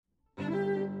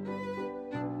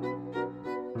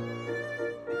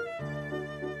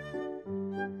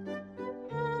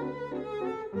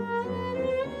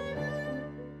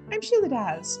I'm Sheila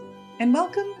Daz, and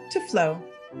welcome to Flow,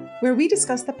 where we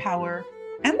discuss the power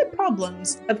and the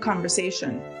problems of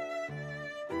conversation.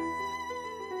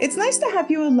 It's nice to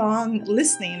have you along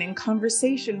listening in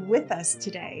conversation with us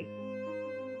today.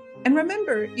 And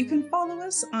remember, you can follow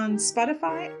us on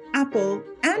Spotify, Apple,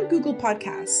 and Google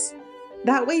Podcasts.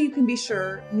 That way you can be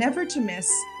sure never to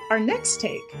miss our next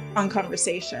take on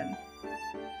conversation.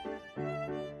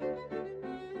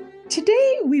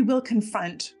 Today, we will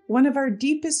confront one of our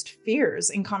deepest fears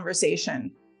in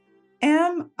conversation.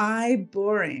 Am I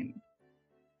boring?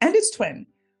 And its twin,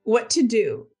 what to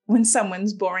do when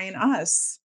someone's boring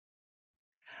us.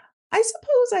 I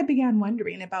suppose I began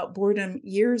wondering about boredom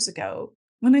years ago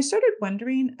when I started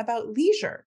wondering about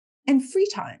leisure and free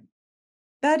time.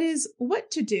 That is,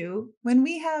 what to do when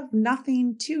we have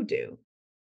nothing to do.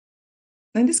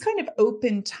 And this kind of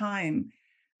open time,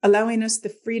 allowing us the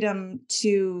freedom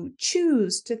to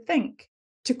choose, to think,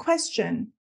 to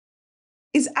question,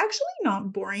 is actually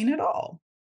not boring at all.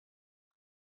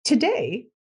 Today,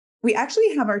 we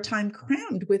actually have our time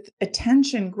crammed with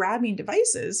attention-grabbing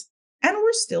devices, and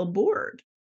we're still bored.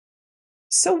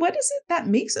 So what is it that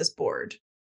makes us bored?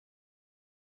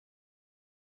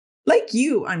 Like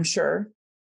you, I'm sure,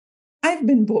 I've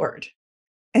been bored.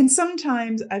 And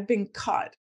sometimes I've been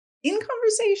caught in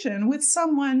conversation with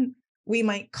someone we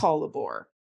might call a bore.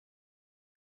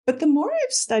 But the more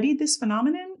I've studied this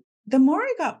phenomenon, the more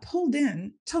I got pulled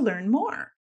in to learn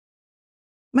more.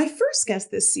 My first guest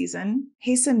this season,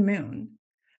 Hae-Sun Moon,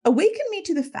 awakened me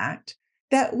to the fact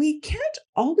that we can't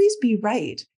always be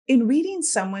right in reading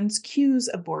someone's cues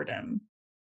of boredom.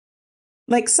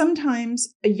 Like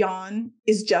sometimes a yawn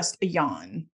is just a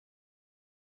yawn.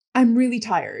 I'm really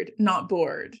tired, not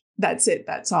bored. That's it,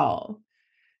 that's all.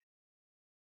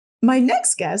 My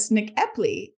next guest, Nick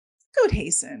Epley, echoed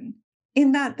Hae-Sun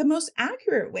in that the most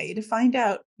accurate way to find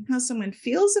out how someone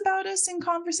feels about us in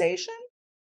conversation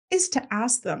is to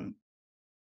ask them.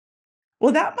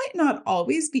 Well, that might not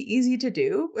always be easy to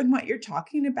do when what you're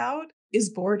talking about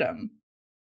is boredom.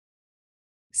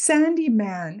 Sandy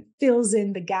Mann fills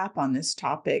in the gap on this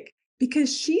topic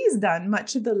because she's done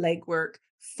much of the legwork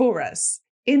for us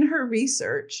in her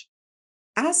research,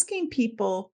 asking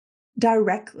people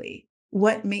directly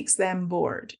what makes them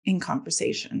bored in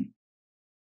conversation.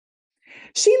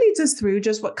 She leads us through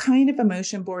just what kind of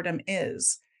emotion boredom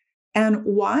is and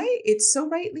why it's so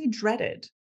rightly dreaded,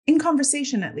 in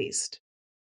conversation at least,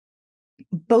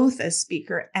 both as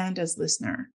speaker and as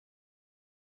listener.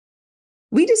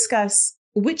 We discuss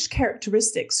which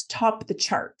characteristics top the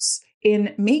charts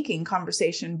in making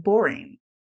conversation boring.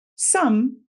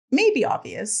 Some may be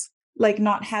obvious, like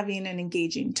not having an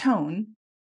engaging tone.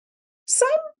 Some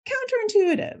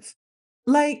counterintuitive,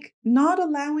 like not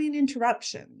allowing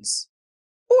interruptions,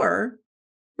 or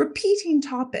repeating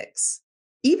topics,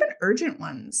 even urgent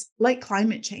ones like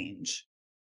climate change.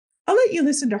 I'll let you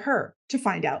listen to her to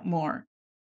find out more.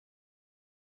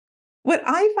 What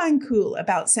I find cool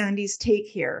about Sandy's take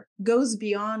here goes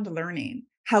beyond learning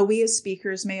how we as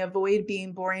speakers may avoid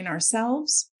being boring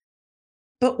ourselves,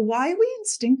 but why we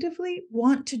instinctively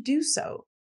want to do so.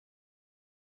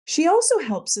 She also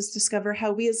helps us discover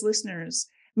how we as listeners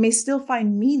may still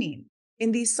find meaning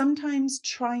in these sometimes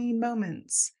trying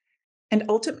moments, and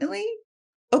ultimately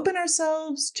open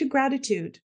ourselves to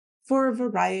gratitude for a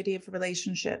variety of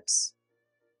relationships.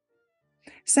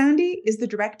 Sandy is the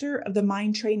director of the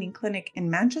Mind Training Clinic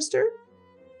in Manchester,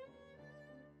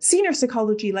 senior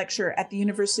psychology lecturer at the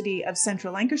University of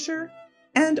Central Lancashire,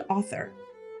 and author.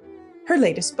 Her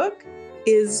latest book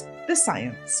is The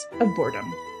Science of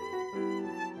Boredom.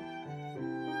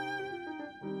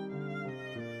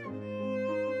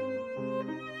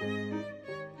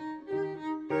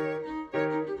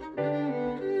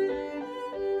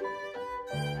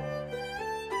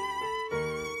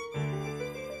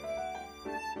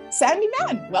 Sandy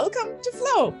Mann, welcome to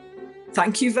Flow.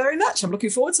 Thank you very much. I'm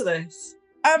looking forward to this.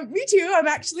 Me too. I'm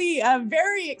actually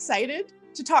very excited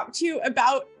to talk to you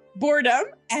about boredom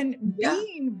and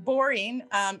being boring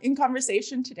in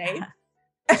conversation today.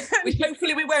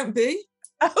 Hopefully we won't be.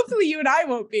 Hopefully you and I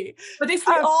won't be. But if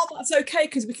we are, that's okay,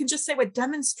 because we can just say we're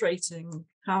demonstrating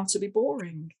how to be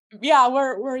boring. Yeah,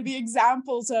 we're the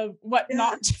examples of what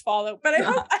not to follow. But I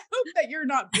hope that you're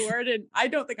not bored, and I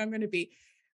don't think I'm going to be.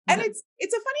 And it's a funny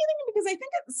thing because I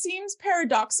think it seems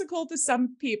paradoxical to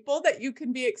some people that you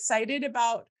can be excited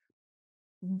about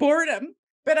boredom,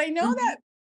 but I know that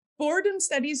boredom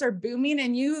studies are booming,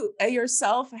 and you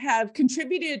yourself have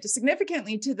contributed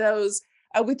significantly to those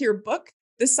with your book,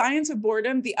 The Science of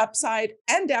Boredom, the Upside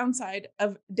and Downside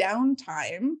of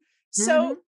Downtime.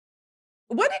 So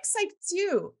what excites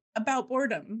you about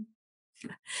boredom?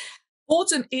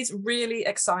 Boredom is really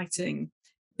exciting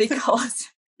because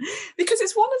because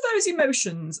it's one of those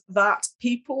emotions that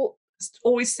people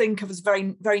always think of as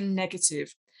very, very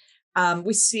negative.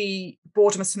 We see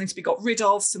boredom as something to be got rid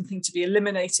of, something to be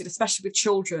eliminated, especially with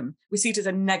children. We see it as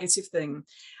a negative thing.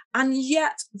 And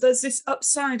yet there's this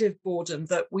upside of boredom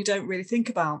that we don't really think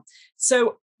about.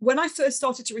 So when I first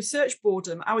started to research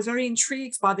boredom, I was very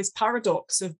intrigued by this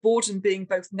paradox of boredom being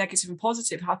both negative and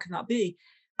positive. How can that be?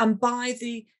 And by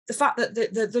the fact that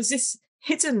there's this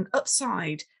hidden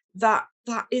upside that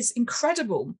is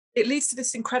incredible. It leads to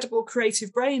this incredible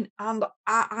creative brain. And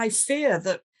I fear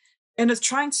that in us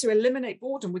trying to eliminate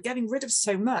boredom, we're getting rid of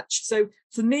so much. So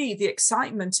for me, the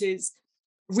excitement is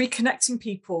reconnecting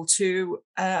people to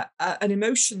an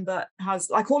emotion that has,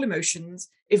 like all emotions,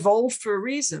 evolved for a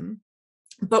reason,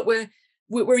 but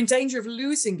we're in danger of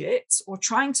losing it or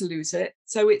trying to lose it.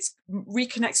 So it's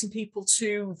reconnecting people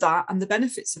to that and the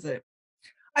benefits of it.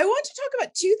 I want to talk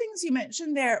about two things you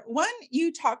mentioned there. One,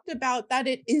 you talked about that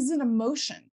it is an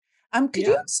emotion. Could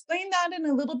you explain that in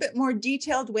a little bit more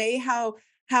detailed way? How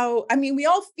I mean, we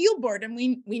all feel bored and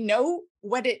we know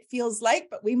what it feels like,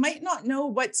 but we might not know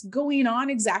what's going on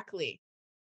exactly.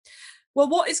 Well,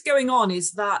 what is going on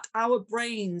is that our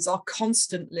brains are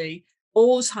constantly,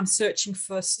 all the time, searching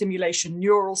for stimulation,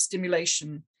 neural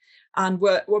stimulation, and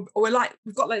we're like,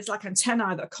 we've got it's like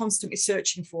antennae that are constantly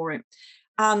searching for it.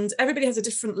 And everybody has a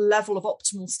different level of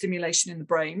optimal stimulation in the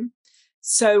brain.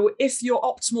 So if your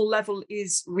optimal level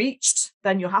is reached,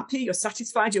 then you're happy, you're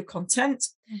satisfied, you're content.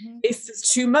 Mm-hmm. If there's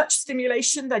too much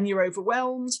stimulation, then you're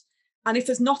overwhelmed. And if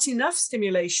there's not enough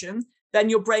stimulation, then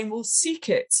your brain will seek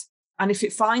it. And if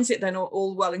it finds it, then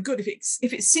all well and good. If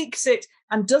it seeks it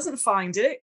and doesn't find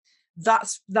it,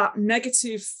 that's that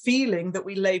negative feeling that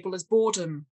we label as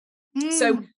boredom.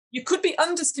 So you could be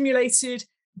understimulated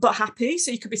but happy.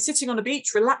 So you could be sitting on a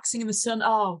beach, relaxing in the sun.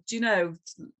 Oh, do you know,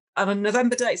 on a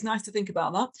November day, it's nice to think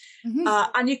about that. Mm-hmm.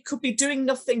 And you could be doing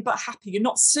nothing but happy. You're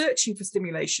not searching for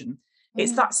stimulation.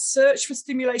 It's that search for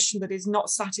stimulation that is not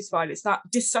satisfied. It's that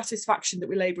dissatisfaction that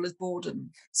we label as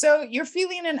boredom. So you're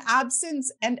feeling an absence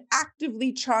and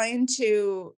actively trying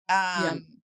to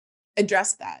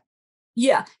address that.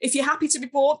 Yeah. If you're happy to be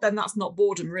bored, then that's not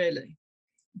boredom, really.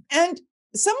 And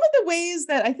some of the ways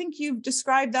that I think you've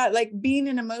described that, like being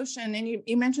an emotion, and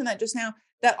you mentioned that just now,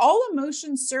 that all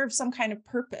emotions serve some kind of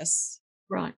purpose.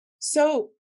 Right.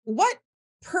 So what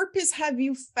purpose have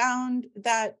you found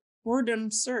that boredom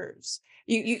serves?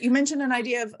 You mentioned an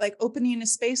idea of like opening a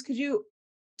space. Could you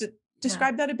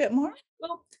describe that a bit more?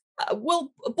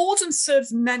 Well, boredom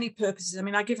serves many purposes. I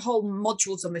mean, I give whole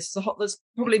modules on this. So there's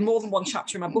probably more than one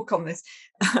chapter in my book on this.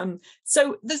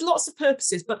 So there's lots of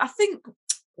purposes, but I think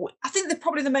that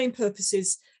probably the main purpose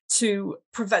is to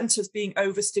prevent us being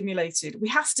overstimulated. We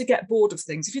have to get bored of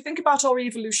things. If you think about our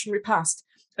evolutionary past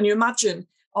and you imagine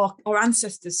our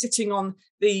ancestors sitting on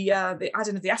the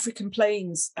African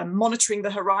plains and monitoring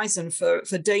the horizon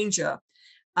for danger,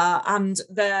 and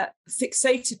they're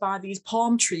fixated by these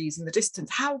palm trees in the distance.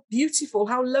 How beautiful,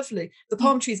 how lovely. The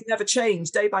palm trees never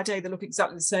change. Day by day, they look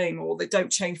exactly the same, or they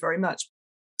don't change very much.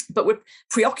 But we're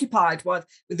preoccupied with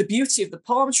the beauty of the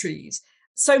palm trees,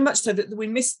 so much so that we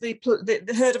miss the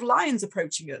herd of lions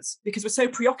approaching us because we're so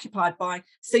preoccupied by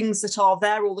things that are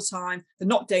there all the time. They're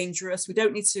not dangerous. We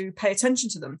don't need to pay attention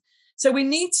to them. So we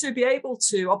need to be able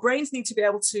to, our brains need to be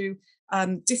able to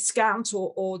discount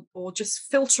or just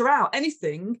filter out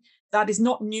anything that is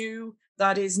not new,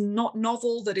 that is not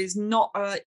novel, that is not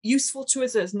useful to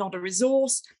us, that is not a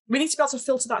resource. We need to be able to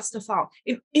filter that stuff out.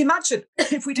 Imagine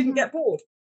if we didn't get bored.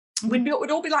 We'd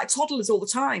all be like toddlers all the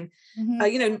time,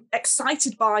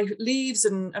 excited by leaves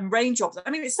and raindrops.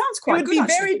 I mean, it sounds quite good. It would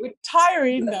be very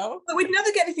tiring, though. But we'd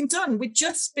never get anything done. We'd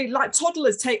just be like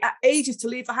toddlers, take ages to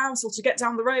leave the house or to get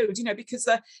down the road, because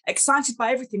they're excited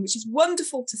by everything, which is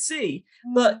wonderful to see,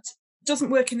 but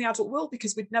doesn't work in the adult world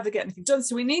because we'd never get anything done.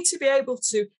 So we need to be able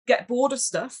to get bored of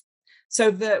stuff so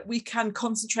that we can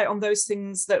concentrate on those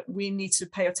things that we need to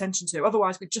pay attention to.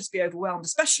 Otherwise, we'd just be overwhelmed,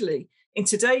 especially in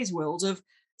today's world of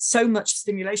so much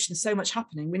stimulation, so much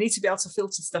happening. We need to be able to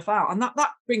filter stuff out. And that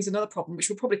brings another problem, which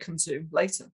we'll probably come to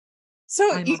later.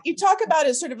 So you talk about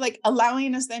it sort of like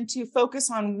allowing us then to focus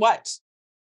on what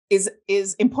is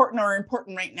important or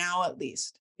important right now, at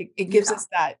least. It gives us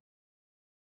that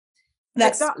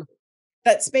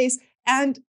space.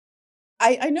 And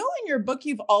I know in your book,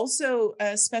 you've also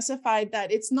specified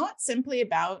that it's not simply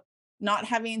about not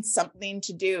having something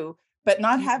to do, but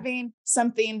not having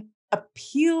something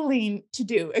appealing to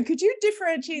do. And could you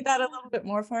differentiate that a little bit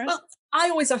more for us? Well, I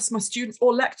always ask my students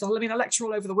or lecture. I mean, I lecture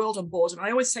all over the world on boredom. And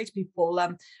I always say to people,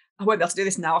 I won't be able to do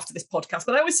this now after this podcast,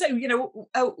 but I always say,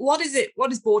 what is it?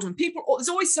 What is boredom? There's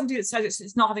always somebody that says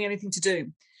it's not having anything to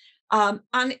do. And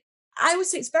I always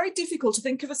say it's very difficult to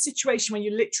think of a situation when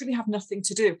you literally have nothing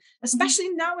to do, especially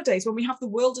nowadays when we have the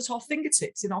world at our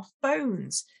fingertips in our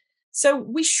phones. So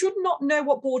we should not know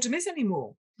what boredom is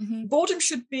anymore. Boredom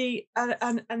should be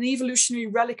an evolutionary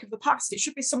relic of the past. It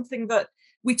should be something that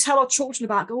we tell our children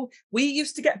about. Go, we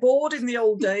used to get bored in the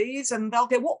old days, and they'll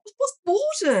go, what's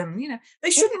boredom?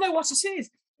 They shouldn't know what it is.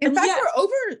 In fact, we're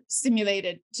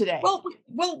overstimulated today.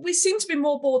 Well, we seem to be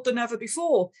more bored than ever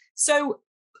before. So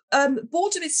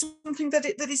boredom is something that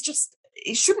is just,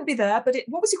 it shouldn't be there. But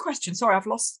what was your question? Sorry, I've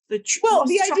lost the.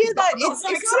 The idea that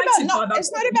it's not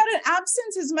about an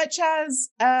absence as much as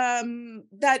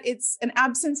that it's an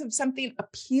absence of something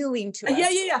appealing to us.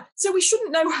 Yeah. So we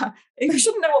shouldn't know. We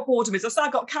shouldn't know what boredom is. I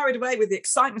got carried away with the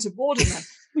excitement of boredom. Then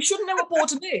we shouldn't know what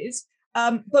boredom is.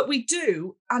 But we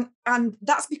do, and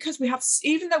that's because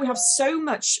even though we have so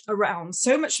much around,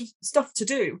 so much stuff to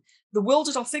do, the world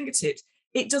at our fingertips,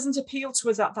 it doesn't appeal to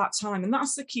us at that time, and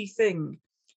that's the key thing.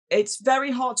 It's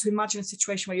very hard to imagine a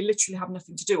situation where you literally have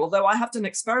nothing to do. Although I have done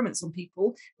experiments on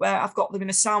people where I've got them in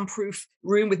a soundproof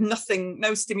room with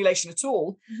no stimulation at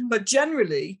all. But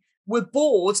generally, we're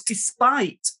bored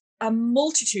despite a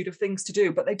multitude of things to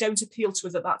do, but they don't appeal to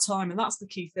us at that time, and that's the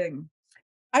key thing.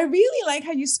 I really like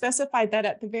how you specified that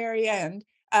at the very end,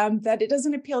 that it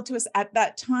doesn't appeal to us at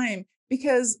that time,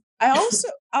 because I also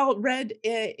read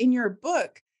in your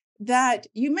book that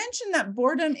you mentioned that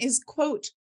boredom is, quote,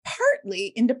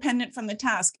 partly independent from the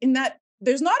task, in that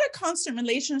there's not a constant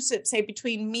relationship, say,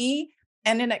 between me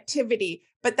and an activity,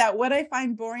 but that what I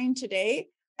find boring today,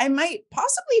 I might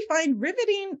possibly find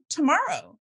riveting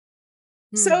tomorrow.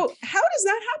 So how does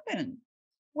that happen?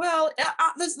 Well,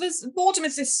 there's boredom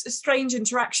is this strange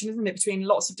interaction, isn't it, between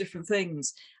lots of different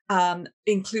things,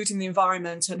 including the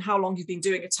environment and how long you've been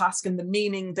doing a task and the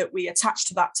meaning that we attach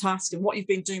to that task and what you've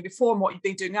been doing before and what you've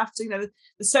been doing after.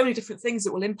 There's so many different things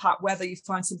that will impact whether you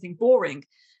find something boring.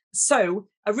 So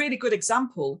a really good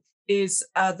example is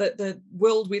that the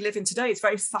world we live in today is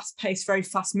very fast-paced, very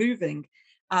fast-moving.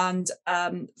 And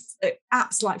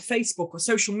apps like Facebook or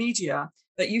social media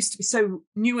that used to be so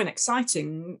new and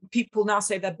exciting, people now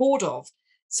say they're bored of.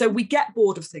 So we get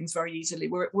bored of things very easily.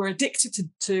 We're addicted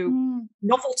to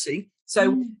novelty.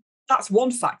 So that's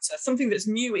one factor. Something that's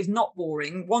new is not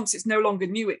boring. Once it's no longer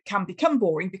new, it can become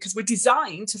boring because we're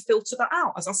designed to filter that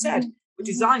out. As I said, we're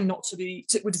designed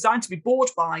we're designed to be bored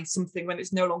by something when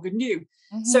it's no longer new.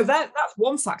 So that's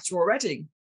one factor already.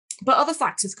 But other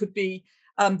factors could be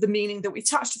the meaning that we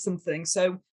attach to something.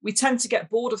 So we tend to get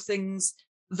bored of things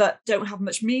that don't have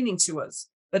much meaning to us.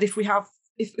 But if we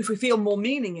feel more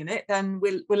meaning in it, then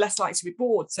we're less likely to be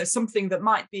bored. So something that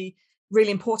might be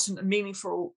really important and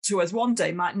meaningful to us one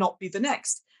day might not be the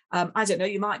next. I don't know,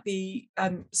 you might be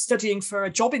studying for a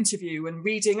job interview and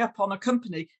reading up on a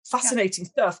company, fascinating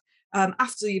stuff.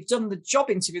 After you've done the job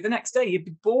interview, the next day you'd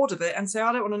be bored of it and say,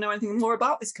 I don't want to know anything more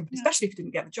about this company, especially if you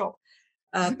didn't get the job.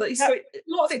 But so a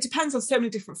lot of it depends on so many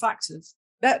different factors.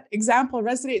 That example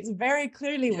resonates very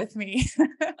clearly with me.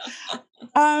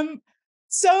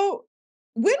 So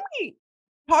when we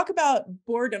talk about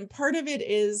boredom, part of it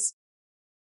is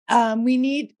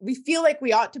we feel like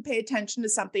we ought to pay attention to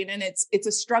something, and it's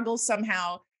a struggle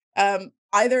somehow.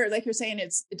 Either, like you're saying,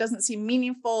 it doesn't seem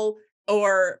meaningful,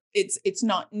 or it's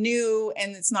not new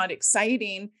and it's not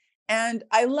exciting. And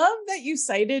I love that you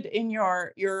cited in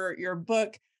your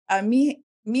book Mihai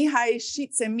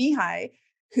Csikszentmihalyi,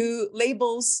 who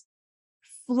labels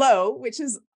flow, which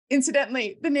is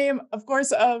incidentally the name, of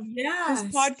course, of his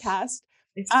podcast.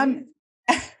 And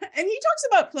he talks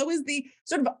about flow as the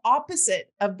sort of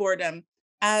opposite of boredom,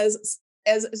 as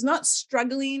not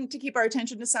struggling to keep our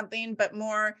attention to something, but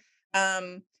more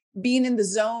being in the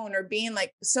zone, or being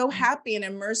like so happy and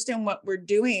immersed in what we're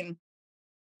doing.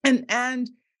 And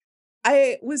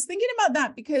I was thinking about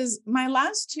that because my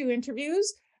last two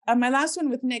interviews, my last one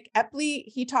with Nick Epley,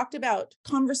 he talked about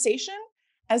conversation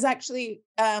as actually,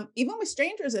 even with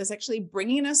strangers, as actually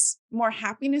bringing us more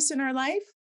happiness in our life.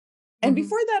 And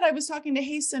before that, I was talking to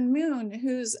Hae-Sun Moon,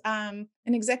 who's an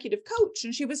executive coach,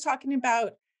 and she was talking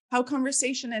about how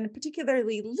conversation, and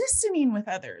particularly listening with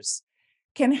others,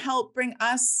 can help bring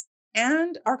us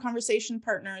and our conversation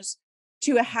partners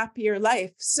to a happier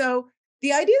life. So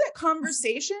the idea that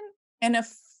conversation and a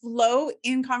flow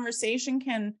in conversation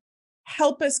can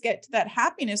help us get to that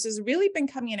happiness has really been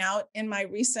coming out in my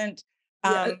recent.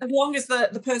 As long as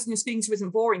the person you're speaking to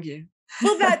isn't boring you.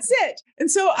 Well, that's it. And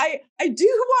so I do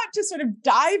want to sort of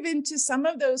dive into some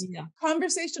of those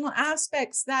conversational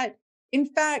aspects that, in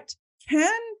fact,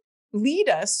 can lead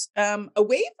us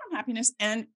away from happiness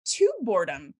and to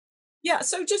boredom. Yeah,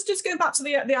 so just going back to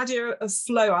the idea of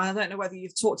flow, I don't know whether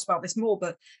you've talked about this more,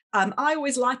 but I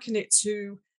always liken it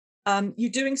to you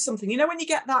doing something. You know, when you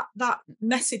get that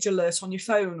message alert on your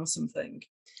phone or something,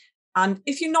 and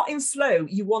if you're not in flow,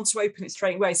 you want to open it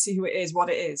straight away, see who it is, what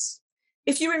it is.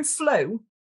 If you're in flow,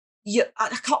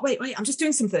 I can't wait, I'm just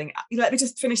doing something. Let me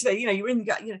just finish there. You know, you're in,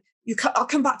 you know, I'll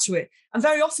come back to it. And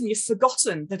very often you've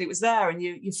forgotten that it was there, and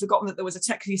you've forgotten that there was a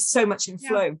text. You're so much in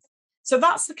flow. So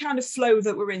that's the kind of flow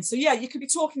that we're in. So yeah, you could be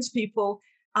talking to people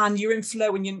and you're in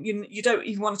flow, and you don't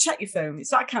even want to check your phone. It's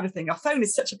that kind of thing. Our phone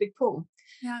is such a big pull.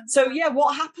 Yeah. So yeah,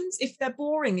 what happens if they're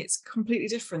boring? It's completely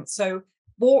different. So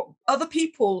other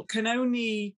people can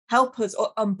only help us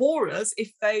and bore us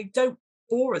if they don't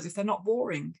bore us, if they're not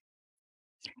boring.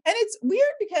 And it's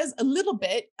weird because a little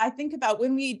bit, I think about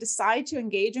when we decide to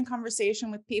engage in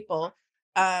conversation with people,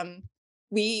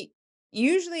 we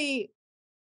usually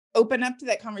open up to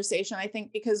that conversation, I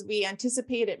think, because we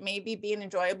anticipate it maybe being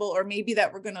enjoyable, or maybe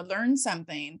that we're going to learn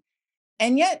something.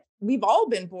 And yet we've all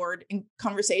been bored in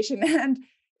conversation. And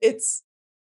it's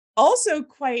also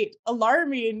quite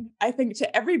alarming, I think,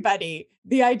 to everybody,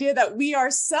 the idea that we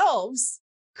ourselves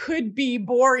could be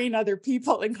boring other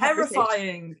people in conversation.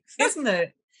 Terrifying, isn't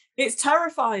it? It's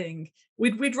terrifying.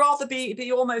 We'd rather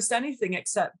be almost anything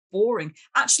except boring.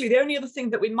 Actually, the only other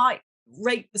thing that we might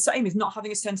rate the same is not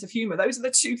having a sense of humor. Those are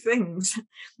the two things,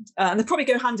 and they probably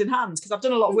go hand in hand, because I've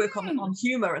done a lot of work on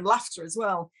humor and laughter as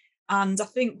well. And I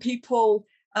think people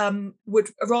would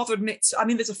rather admit, I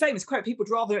mean, there's a famous quote, people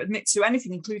would rather admit to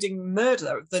anything, including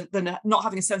murder, than not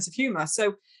having a sense of humor.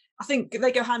 So I think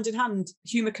they go hand in hand.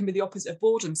 Humor can be the opposite of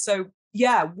boredom. So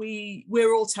yeah,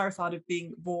 we're all terrified of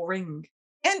being boring.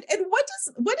 And what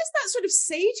does that sort of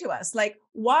say to us? Like,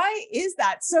 why is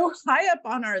that so high up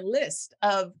on our list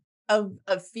of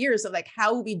fears of like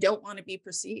how we don't want to be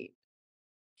perceived?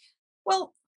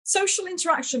 Well, social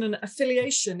interaction and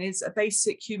affiliation is a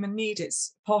basic human need.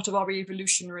 It's part of our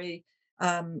evolutionary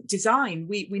design.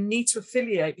 We need to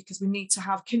affiliate because we need to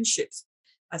have kinships,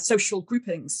 social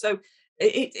groupings. So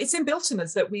it's inbuilt in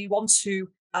us that we want to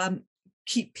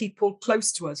keep people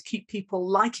close to us, keep people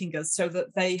liking us, so that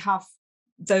we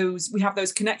have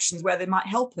those connections where they might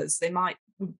help us.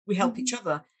 We help each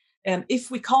other. If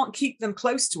we can't keep them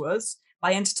close to us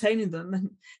by entertaining them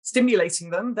and stimulating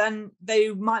them, then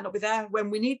they might not be there when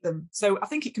we need them. So I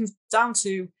think it comes down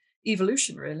to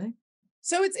evolution, really.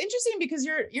 So it's interesting because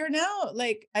you're now,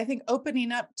 like, I think,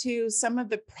 opening up to some of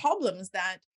the problems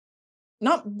that,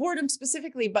 not boredom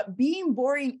specifically, but being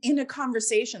boring in a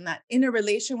conversation, that in a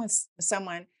relation with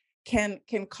someone can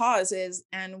cause is,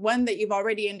 and one that you've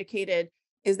already indicated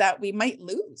is that we might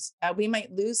lose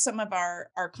some of our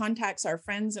contacts, our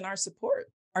friends, and our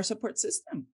support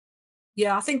system.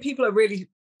 Yeah, I think people are really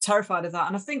terrified of that.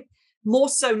 And I think more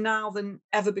so now than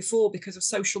ever before, because of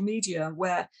social media,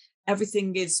 where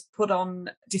everything is put on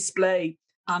display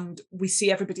and we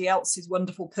see everybody else's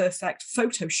wonderful, perfect,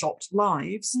 photoshopped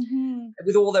lives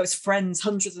with all those friends,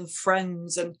 hundreds of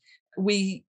friends. And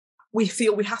we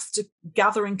feel we have to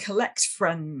gather and collect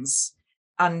friends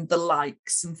and the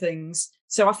likes and things.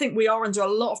 So I think we are under a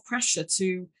lot of pressure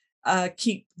to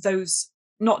keep those,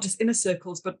 not just inner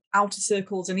circles, but outer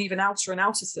circles, and even outer and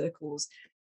outer circles.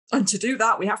 And to do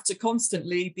that, we have to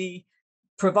constantly be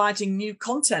providing new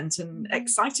content and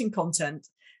exciting content.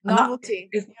 Novelty.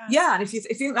 And if you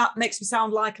think that makes me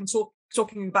sound like I'm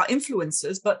talking about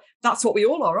influencers, but that's what we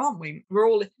all are, aren't we? We're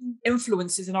all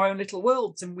influencers in our own little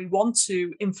worlds, and we want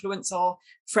to influence our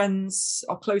friends,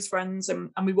 our close friends,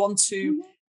 and we want to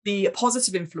be a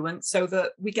positive influence so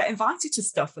that we get invited to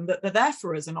stuff and that they're there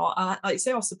for us, and like you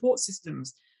say, our support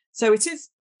systems. So it is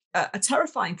a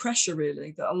terrifying pressure,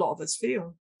 really, that a lot of us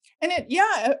feel. And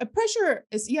a pressure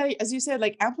is, as you said,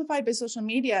 like amplified by social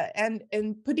media, and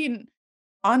putting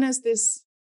on us this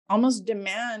almost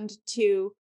demand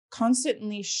to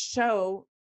constantly show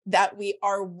that we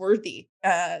are worthy,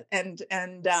 and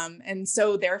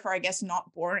so therefore, I guess,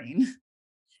 not boring.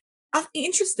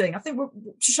 Interesting. I think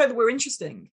to show that we're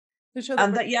interesting,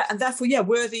 and therefore,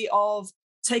 worthy of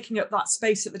taking up that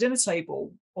space at the dinner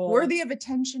table, or worthy of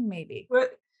attention, maybe.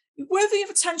 Worthy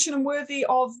of attention, and worthy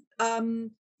of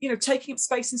taking up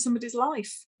space in somebody's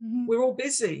life. We're all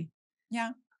busy.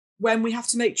 Yeah. When we have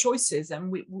to make choices,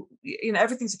 and we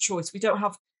everything's a choice. We don't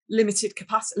have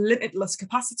limitless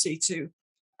capacity to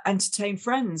entertain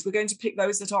friends. We're going to pick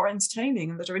those that are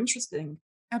entertaining and that are interesting.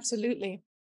 Absolutely.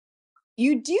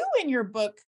 You do, in your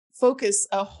book, focus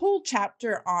a whole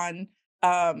chapter on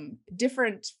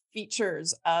different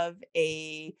features of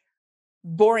a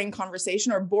boring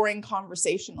conversation or boring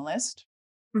conversationalist.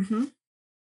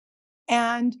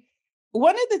 And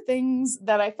one of the things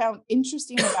that I found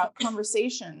interesting about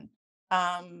conversation,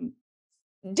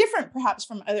 different perhaps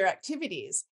from other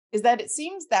activities, is that it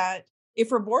seems that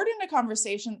if we're bored in a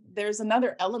conversation, there's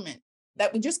another element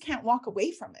that we just can't walk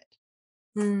away from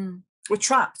it. We're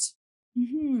trapped.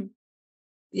 Mm-hmm.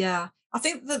 Yeah. I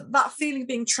think that feeling of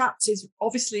being trapped is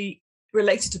obviously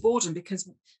related to boredom, because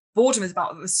boredom is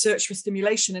about the search for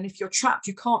stimulation. And if you're trapped,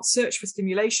 you can't search for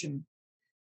stimulation.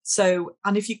 So,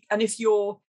 and if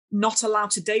you're not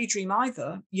allowed to daydream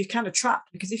either, you're kind of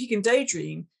trapped, because if you can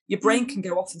daydream, your brain can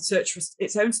go off and search for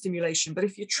its own stimulation. But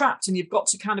if you're trapped and you've got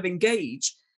to kind of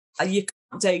engage, you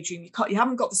can't daydream, you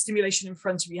haven't got the stimulation in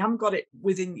front of you, you haven't got it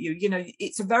within you. You know,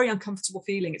 it's a very uncomfortable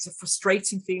feeling. It's a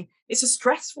frustrating feeling. It's a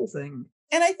stressful thing.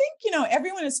 And I think,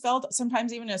 everyone has felt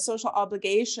sometimes even a social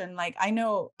obligation. Like I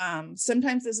know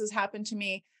sometimes this has happened to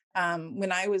me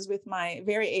when I was with my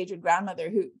very aged grandmother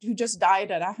who just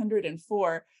died at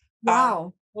 104.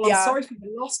 Wow. Well, yeah. I'm sorry for the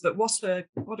loss, but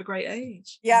what a great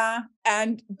age. Yeah.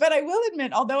 But I will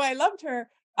admit, although I loved her,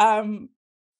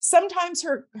 sometimes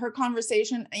her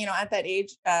conversation, at that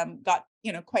age got,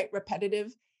 quite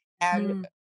repetitive and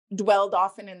dwelled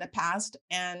often in the past.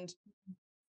 And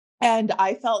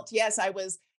I felt, yes,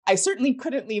 I certainly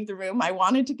couldn't leave the room. I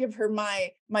wanted to give her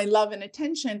my love and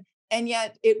attention. And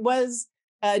yet it was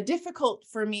difficult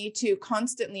for me to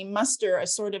constantly muster a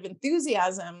sort of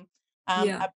enthusiasm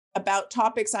about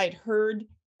topics I'd heard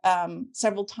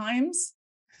several times.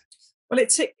 Well,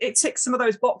 it ticks some of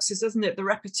those boxes, doesn't it? The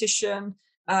repetition,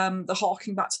 the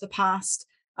harking back to the past,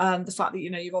 the fact that,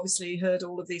 you've obviously heard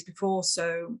all of these before.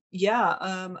 So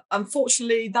yeah,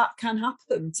 unfortunately that can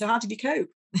happen. So how did you cope?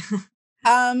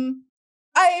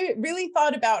 I really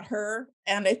thought about her,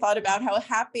 and I thought about how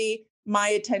happy my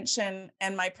attention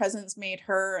and my presence made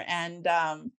her. And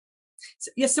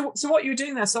so what you were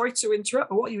doing there, sorry to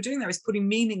interrupt, but what you were doing there is putting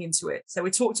meaning into it. So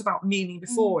we talked about meaning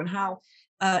before and how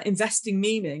investing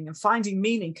meaning and finding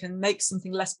meaning can make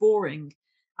something less boring.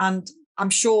 And I'm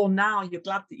sure now you're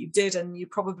glad that you did, and you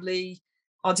probably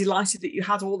are delighted that you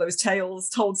had all those tales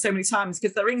told so many times,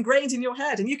 because they're ingrained in your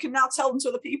head and you can now tell them to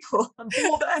other people and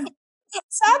bore them.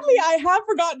 Sadly, I have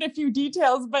forgotten a few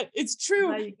details, but it's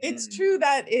true. It's true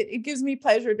that it gives me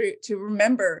pleasure to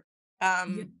remember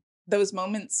those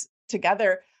moments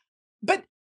together. But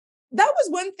that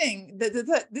was one thing,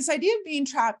 this idea of being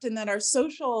trapped, and that our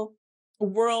social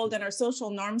world and our social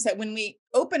norms, that when we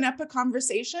open up a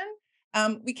conversation,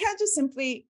 we can't just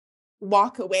simply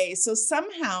walk away. So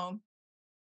somehow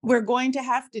we're going to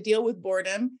have to deal with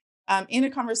boredom in a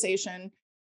conversation,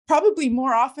 probably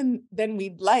more often than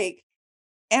we'd like.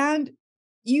 And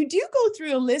you do go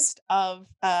through a list of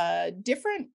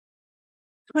different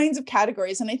kinds of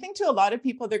categories. And I think to a lot of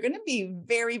people, they're going to be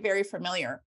very, very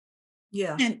familiar.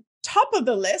 Yeah. And top of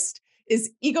the list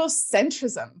is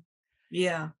egocentrism.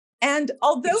 Yeah. And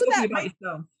although that might...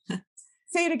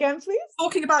 Say it again, please.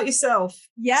 Talking about yourself.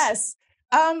 Yes.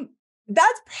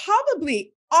 That's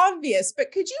probably obvious,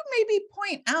 but could you maybe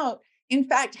point out, in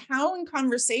fact, how in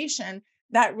conversation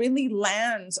that really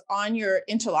lands on your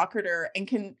interlocutor and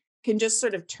can just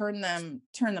sort of turn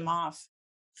them off?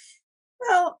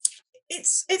 Well,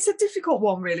 it's a difficult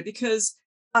one, really, because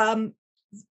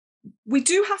we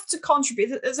do have to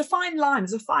contribute. There's a fine line,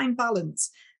 there's a fine balance.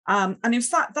 And in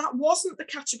fact, that wasn't the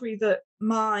category that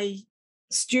I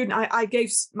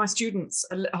gave my students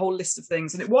a whole list of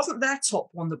things, and it wasn't their top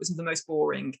one that was the most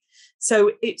boring.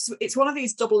 So it's one of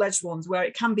these double-edged ones where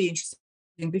it can be interesting,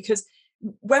 because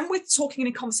when we're talking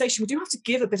in a conversation, we do have to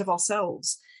give a bit of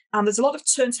ourselves. And there's a lot of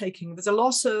turn taking. There's a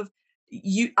lot of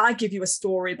I give you a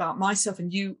story about myself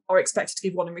and you are expected to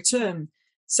give one in return.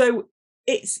 So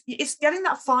it's getting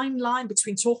that fine line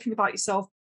between talking about yourself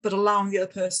but allowing the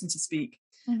other person to speak.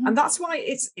 And that's why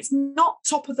it's not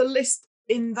top of the list,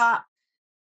 in that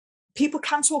people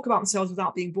can talk about themselves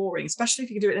without being boring, especially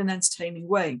if you can do it in an entertaining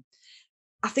way.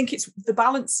 I think the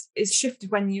balance is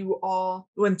shifted when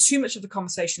too much of the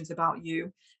conversation is about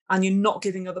you and you're not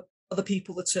giving other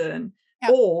people the turn,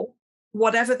 or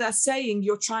whatever they're saying,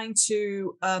 you're trying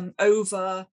to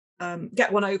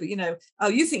get one over. Oh,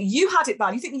 you think you had it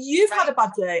bad. You think you've had a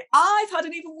bad day. I've had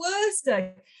an even worse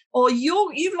day. Or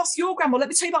you've lost your grandma. Let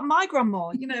me tell you about my grandma.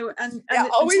 And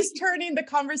always turning the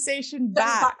conversation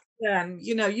back. Then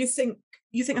you think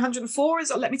 104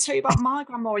 is, let me tell you about my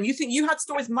grandma, and you think you had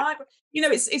stories of my,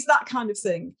 it's that kind of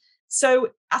thing.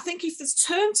 So I think if there's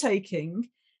turn taking,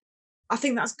 I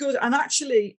think that's good. And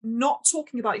actually not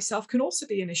talking about yourself can also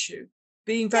be an issue,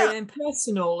 being very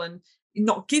impersonal and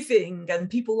not giving. And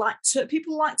people like there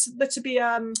to be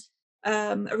a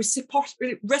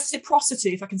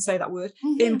reciprocity, if I can say that word,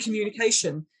 in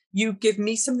communication. You give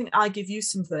me something, I give you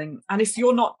something. And if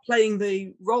you're not playing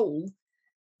the role,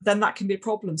 then that can be a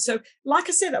problem. So, like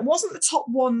I said, that wasn't the top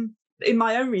one in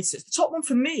my own research. The top one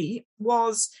for me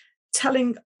was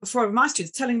for my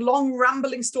students, telling long,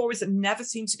 rambling stories that never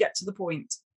seem to get to the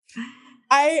point.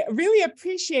 I really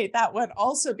appreciate that one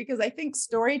also, because I think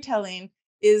storytelling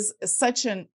is such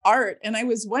an art. And I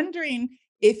was wondering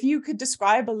if you could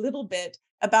describe a little bit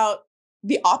about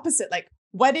the opposite, like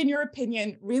what, in your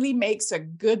opinion, really makes a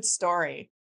good story?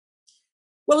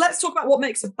 Well, let's talk about what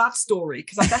makes a bad story,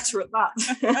 because I'm better at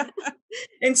that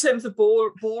in terms of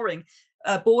boring.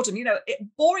 Boredom.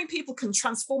 Boring people can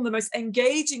transform the most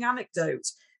engaging anecdote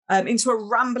into a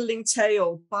rambling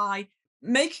tale by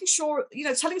making sure,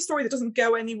 telling a story that doesn't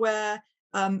go anywhere.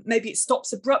 Maybe it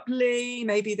stops abruptly.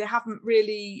 Maybe they haven't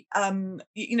really,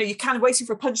 you're kind of waiting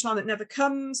for a punchline that never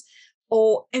comes,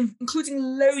 or including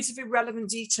loads of irrelevant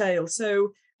detail.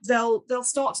 So they'll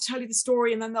start to tell you the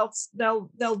story, and then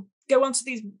they'll go on to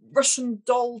these Russian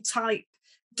doll type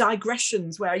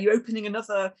digressions where you're opening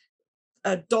another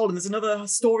doll and there's another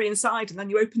story inside, and then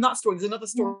you open that story, there's another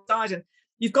story inside, and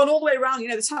you've gone all the way around.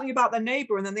 They're telling you about their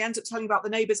neighbor, and then they end up telling about the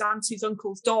neighbor's auntie's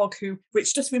uncle's dog,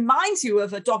 which just reminds you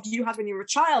of a dog you had when you were a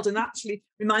child, and actually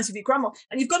reminds you of your grandma.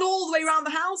 And you've gone all the way around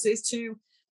the houses to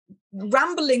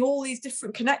rambling all these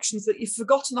different connections that you've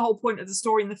forgotten the whole point of the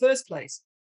story in the first place.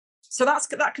 So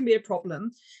that can be a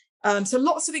problem. So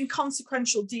lots of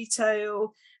inconsequential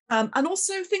detail, and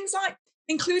also things like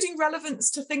including relevance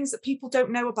to things that people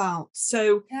don't know about.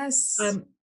 So Yes.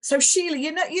 So Sheila,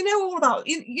 you know all about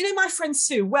my friend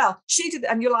Sue. Well, she did,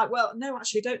 and you're like, well, no,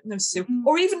 actually, I don't know Sue,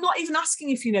 or even not even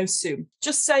asking if you know Sue,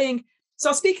 just saying. So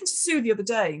I was speaking to Sue the other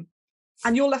day,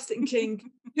 and you're left thinking,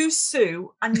 who's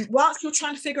Sue? And whilst you're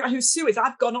trying to figure out who Sue is,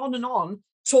 I've gone on and on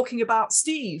talking about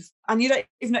Steve, and you've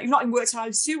not even worked out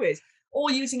who Sue is,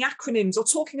 or using acronyms, or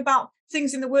talking about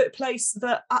things in the workplace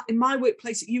that in my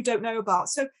workplace that you don't know about.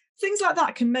 So things like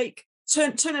that can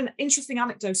turn an interesting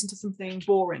anecdote into something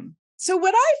boring. So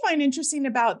what I find interesting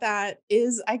about that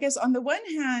is, I guess, on the one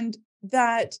hand,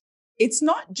 that it's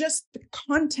not just the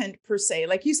content per se.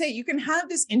 Like you say, you can have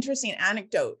this interesting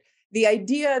anecdote. The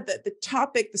idea that the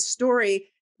topic, the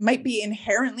story might be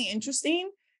inherently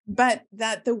interesting, but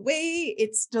that the way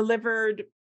it's delivered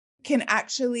can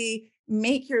actually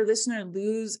make your listener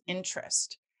lose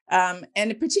interest.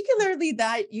 And particularly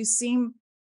that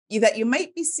you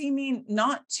might be seeming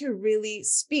not to really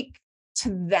speak to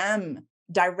them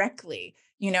directly,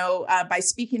 by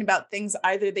speaking about things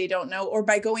either they don't know, or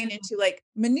by going into like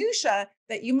minutia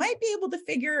that you might be able to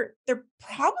figure they're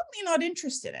probably not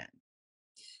interested in.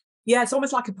 Yeah, it's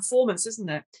almost like a performance, isn't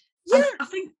it? Yeah,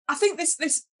 and I think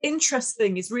this interest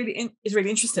thing is really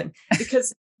interesting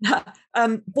because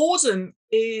boredom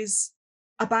is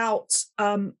about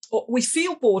we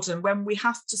feel boredom when we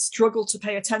have to struggle to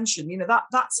pay attention.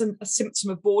 That's a symptom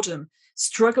of boredom,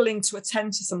 struggling to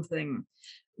attend to something,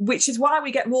 which is why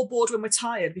we get more bored when we're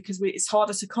tired, because it's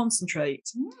harder to concentrate.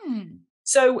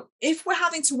 So if we're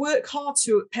having to work hard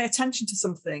to pay attention to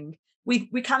something, we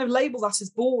kind of label that as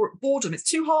boredom. It's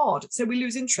too hard, so we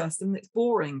lose interest and it's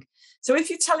boring. So if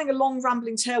you're telling a long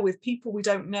rambling tale with people we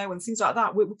don't know and things like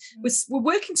that, we're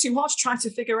working too hard to try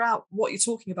to figure out what you're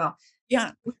talking about.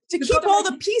 Yeah, to keep all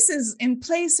the pieces in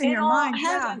place in your mind.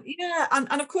 Yeah,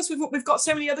 and of course we've got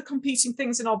so many other competing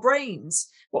things in our brains.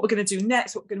 What we're going to do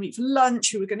next, what we're going to meet for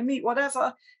lunch, who we're going to meet,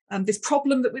 whatever. This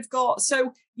problem that we've got.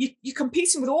 So you're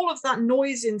competing with all of that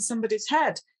noise in somebody's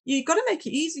head. You've got to make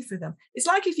it easy for them. It's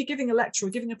like if you're giving a lecture or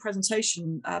giving a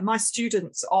presentation. My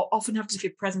students often have to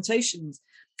give presentations,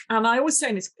 and I always say,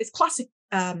 and it's classic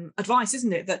advice,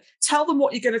 isn't it, that tell them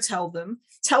what you're going to tell them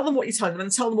what you're telling them,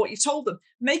 and tell them what you told them.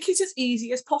 Make it as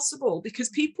easy as possible, because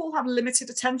people have limited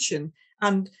attention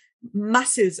and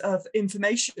masses of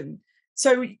information.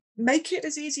 So make it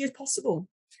as easy as possible.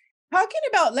 Talking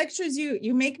about lectures,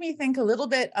 you make me think a little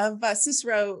bit of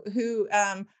Cicero, who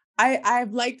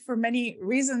I've liked for many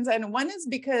reasons. And one is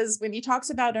because when he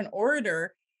talks about an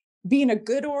orator being a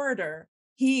good orator,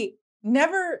 he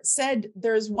never said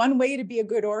there's one way to be a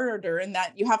good orator and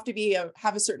that you have to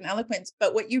have a certain eloquence.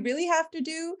 But what you really have to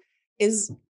do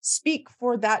is speak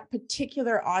for that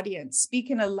particular audience,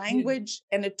 speak in a language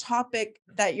and a topic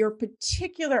that your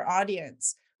particular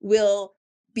audience will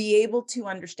be able to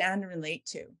understand and relate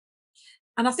to.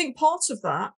 And I think part of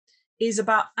that is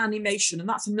about animation. And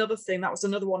that's another thing. That was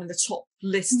another one in the top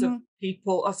list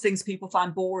of things people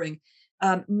find boring.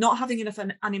 Not having enough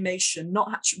animation,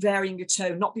 not varying your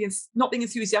tone, not being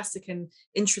enthusiastic and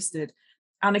interested.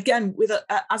 And again,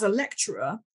 as a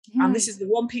lecturer, and this is the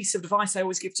one piece of advice I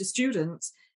always give to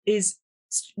students, is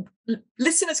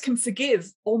listeners can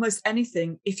forgive almost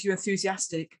anything if you're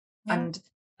enthusiastic and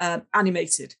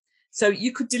animated. So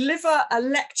you could deliver a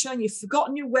lecture and you've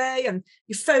forgotten your way and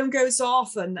your phone goes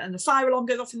off and the fire alarm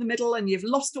goes off in the middle and you've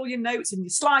lost all your notes and your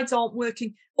slides aren't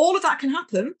working. All of that can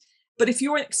happen. But if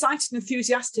you're excited,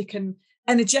 enthusiastic and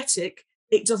energetic,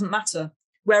 it doesn't matter.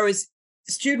 Whereas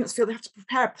students feel they have to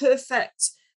prepare a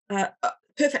perfect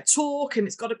talk and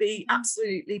it's got to be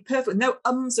absolutely perfect, no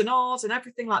ums and ahs and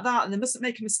everything like that, and they mustn't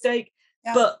make a mistake.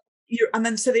 But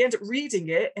so they end up reading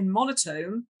it in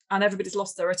monotone and everybody's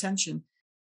lost their attention.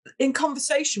 In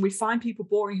conversation, we find people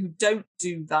boring who don't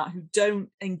do that, who don't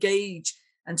engage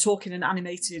and talk in an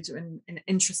animated and an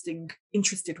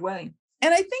interested way.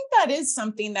 And I think that is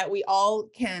something that we all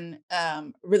can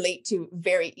relate to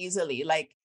very easily,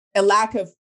 like a lack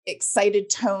of excited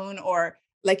tone, or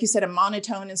like you said, a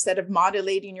monotone instead of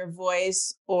modulating your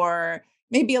voice, or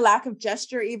maybe a lack of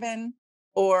gesture even,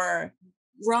 or.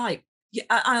 Right.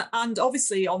 Yeah, and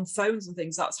obviously on phones and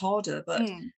things, that's harder. But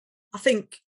I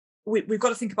think we've got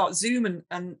to think about Zoom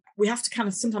and we have to kind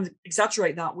of sometimes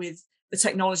exaggerate that with the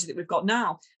technology that we've got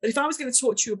now. But if I was going to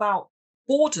talk to you about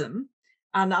boredom,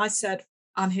 and I said,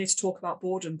 I'm here to talk about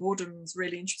boredom. Boredom's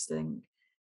really interesting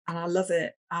and I love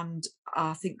it. And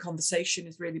I think conversation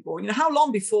is really boring. How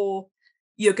long before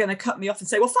you're going to cut me off and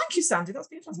say, well, thank you, Sandy. That's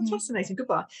been fascinating.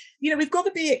 Goodbye. We've got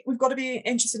to be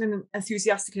interested and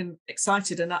enthusiastic and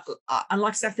excited. And like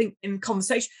I said, I think in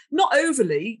conversation, not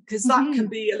overly, because that can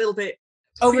be a little bit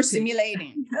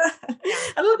overstimulating.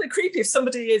 A little bit creepy if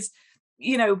somebody is,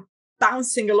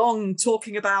 bouncing along,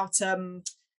 talking about,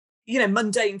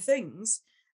 mundane things.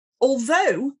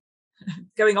 Although,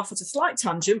 going off at a slight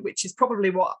tangent, which is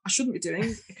probably what I shouldn't be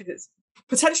doing because it's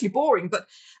potentially boring, but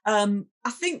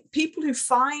I think people who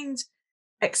find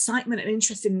excitement and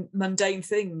interest in mundane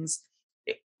things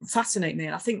fascinate me,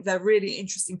 and I think they're really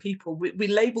interesting people. We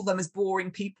label them as boring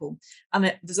people,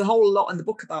 and there's a whole lot in the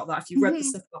book about that if you've read the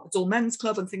stuff about the Dull Men's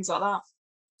Club and things like that.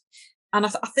 And I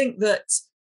think that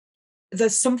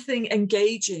there's something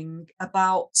engaging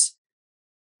about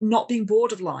not being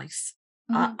bored of life.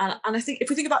 And I think if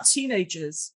we think about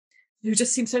teenagers who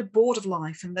just seem so bored of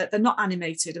life and they're not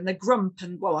animated and they're grump,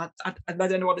 and well, I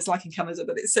don't know what it's like in Canada,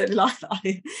 but it's certainly like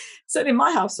that. Certainly in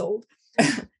my household.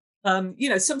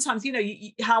 Sometimes,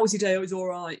 how was your day? It was all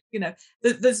right.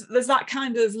 There's that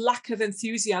kind of lack of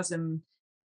enthusiasm.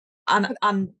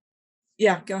 And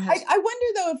yeah, go ahead. I wonder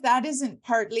though if that isn't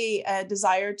partly a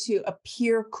desire to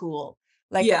appear cool.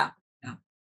 Yeah.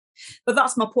 But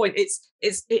that's my point.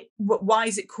 Why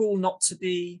is it cool not to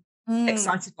be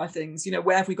excited by things?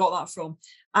 Where have we got that from?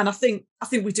 And I think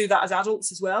we do that as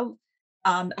adults as well.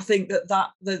 And I think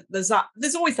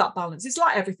there's always that balance. It's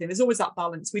like everything. There's always that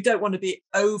balance. We don't want to be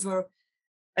over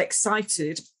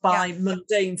excited by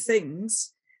mundane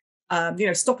things.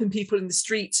 Stopping people in the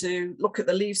street to look at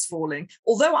the leaves falling.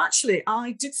 Although actually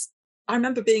I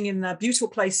remember being in a beautiful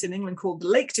place in England called the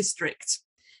Lake District.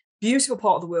 Beautiful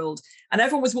part of the world, and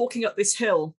everyone was walking up this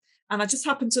hill, and I just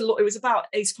happened to look. It was about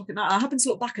 8:00 at night, and I happened to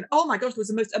look back, and oh my gosh, it was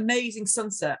the most amazing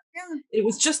sunset. It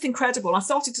was just incredible. I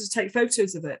started to take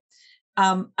photos of it,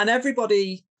 and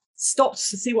everybody stopped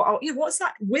to see what's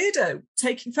that weirdo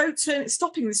taking photos,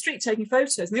 stopping in the street taking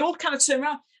photos, and they all kind of turned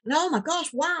around and oh my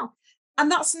gosh, wow. And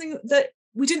that's something that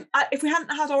we didn't. If we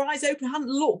hadn't had our eyes open, hadn't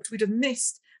looked, we'd have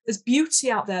missed. There's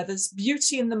beauty out there. There's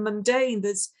beauty in the mundane.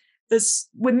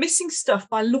 We're missing stuff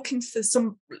by looking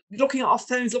at our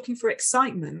phones, looking for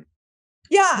excitement.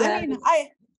 Yeah, I mean,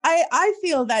 I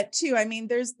feel that too. I mean,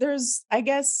 there's I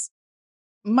guess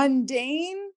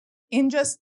mundane in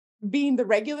just being the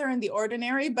regular and the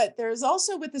ordinary, but there's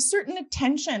also with a certain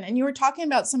attention. And you were talking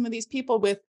about some of these people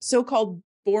with so-called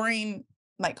boring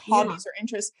like hobbies or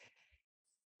interests.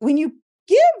 When you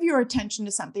give your attention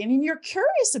to something and you're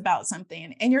curious about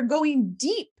something and you're going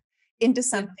deep into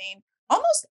something,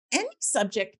 almost any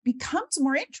subject becomes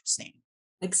more interesting.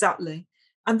 Exactly.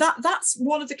 And that's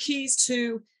one of the keys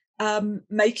to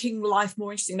making life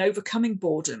more interesting, overcoming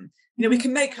boredom. We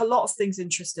can make a lot of things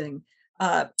interesting.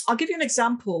 I'll give you an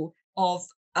example of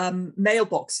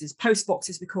mailboxes, post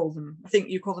boxes, we call them. I think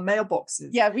you call them mailboxes.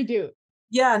 Yeah, we do.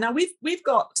 Yeah. Now we've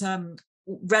got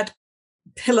red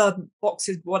pillar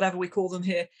boxes, whatever we call them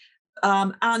here.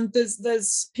 And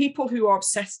there's people who are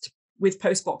obsessed with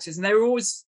post boxes,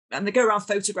 and they go around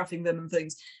photographing them and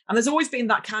things. And there's always been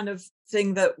that kind of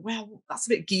thing that, well, that's a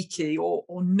bit geeky or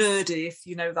nerdy, if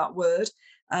you know that word,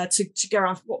 to go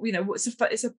around,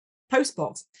 it's a post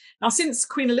box. Now, since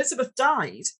Queen Elizabeth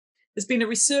died, there's been a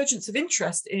resurgence of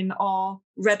interest in our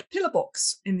red pillar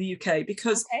box in the UK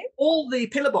because all the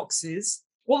pillar boxes,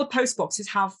 all the post boxes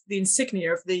have the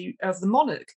insignia of the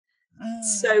monarch.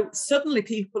 So suddenly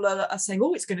people are saying,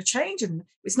 oh, it's going to change, and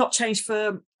it's not changed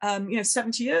for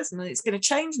 70 years, and it's going to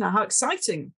change now. How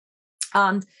exciting.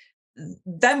 And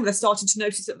then they're starting to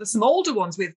notice that there's some older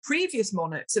ones with previous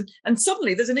monarchs, and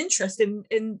suddenly there's an interest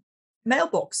in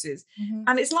mailboxes. Mm-hmm.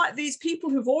 And it's like these people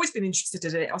who've always been interested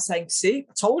in it are saying, see,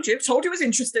 I told you it was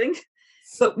interesting.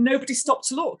 But nobody stopped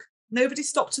to look. Nobody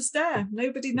stopped to stare.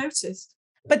 Nobody noticed.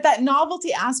 But that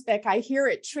novelty aspect, I hear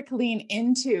it trickling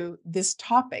into this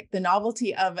topic, the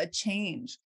novelty of a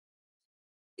change.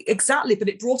 Exactly. But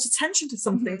it brought attention to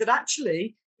something that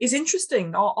actually is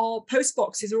interesting. Our post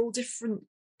boxes are all different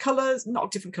colors,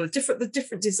 not different colors,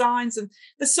 different designs. And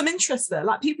there's some interest there.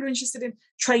 Like people are interested in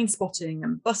train spotting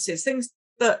and buses, things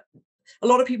that a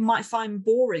lot of people might find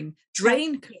boring.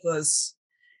 Drain covers.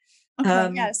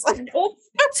 Okay, yes. Or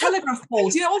telegraph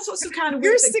poles, all sorts of kind of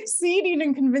You're weird things. succeeding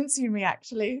in convincing me,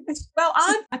 actually. Well,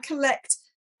 I collect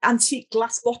antique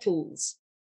glass bottles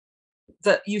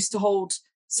that used to hold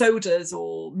sodas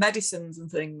or medicines and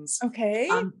things. Okay.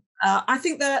 I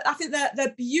think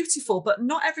they're beautiful, but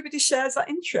not everybody shares that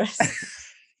interest.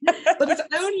 But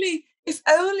if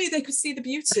only they could see the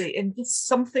beauty in just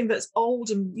something that's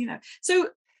old and so.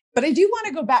 But I do want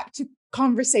to go back to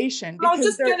conversation. I was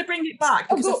just going to bring it back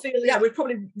because I feel we've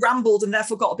probably rambled and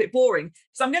therefore got a bit boring.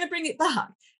 So I'm going to bring it back.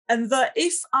 And that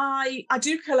if I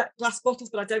do collect glass bottles,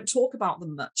 but I don't talk about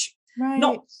them much.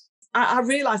 Right. I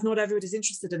realise not everybody's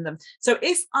interested in them. So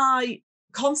if I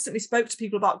constantly spoke to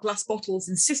people about glass bottles,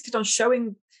 insisted on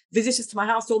showing visitors to my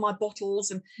house all my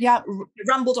bottles, and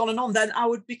rambled on and on, then I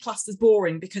would be classed as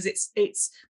boring because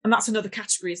it's and that's another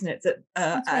category, isn't it?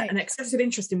 That an excessive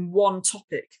interest in one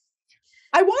topic.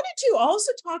 I wanted to also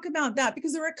talk about that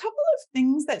because there were a couple of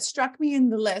things that struck me in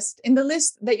the list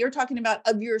that you're talking about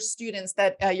of your students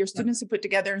that your students have put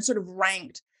together and sort of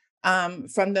ranked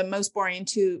from the most boring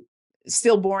to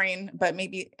still boring, but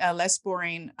maybe less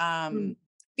boring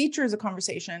features of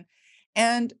conversation.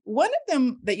 And one of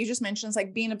them that you just mentioned is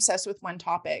like being obsessed with one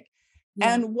topic.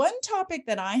 And one topic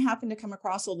that I happen to come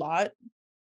across a lot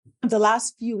the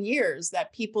last few years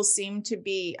that people seem to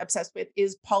be obsessed with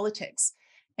is politics.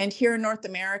 And here in North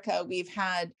America, we've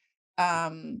had,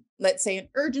 let's say, an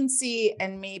urgency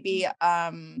and maybe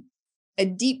a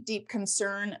deep, deep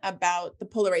concern about the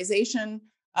polarization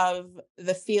of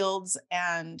the fields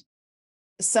and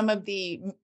some of the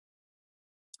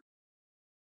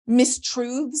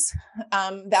mistruths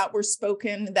that were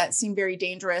spoken that seem very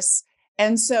dangerous.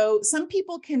 And so some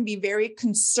people can be very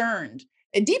concerned,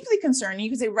 deeply concerned, you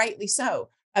could say rightly so,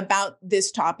 about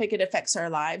this topic. It affects our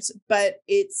lives, but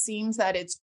it seems that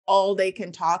it's all they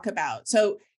can talk about.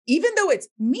 So even though it's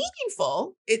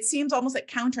meaningful, it seems almost like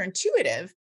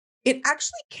counterintuitive. It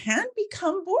actually can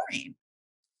become boring.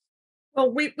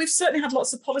 Well, we've certainly had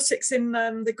lots of politics in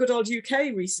the good old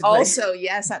UK recently. Also,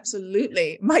 yes,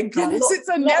 absolutely. My goodness, it's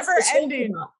a never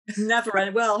ending. Never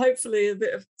ending. Well, hopefully a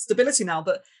bit of stability now.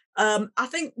 But I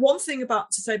think one thing to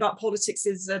say about politics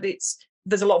is that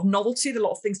there's a lot of novelty, there's a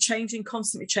lot of things changing,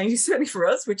 constantly changing. Certainly for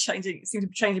us, it seems to be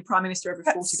changing prime minister every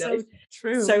 40 days. So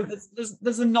true. So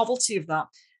there's a novelty of that.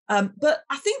 But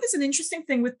I think there's an interesting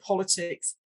thing with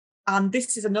politics, and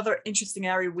this is another interesting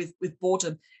area with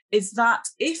boredom, is that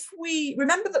if we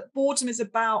remember that boredom is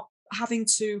about having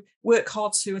to work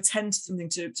hard to attend to something,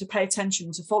 to pay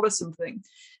attention, to follow something.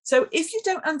 So if you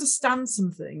don't understand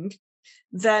something,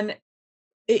 then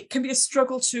it can be a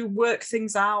struggle to work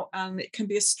things out, and it can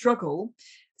be a struggle.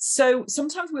 So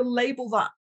sometimes we'll label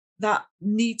that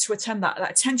need to attend,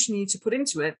 that attention you need to put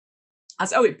into it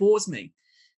as, oh, it bores me.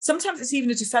 Sometimes it's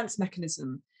even a defense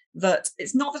mechanism, that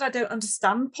it's not that I don't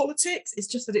understand politics, it's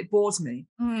just that it bores me.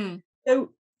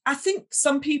 So I think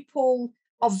some people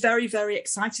are very, very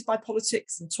excited by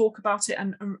politics and talk about it,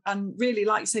 and really,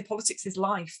 like you say, politics is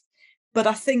life. But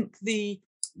I think the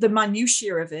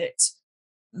minutiae of it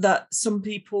that some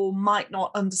people might not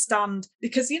understand,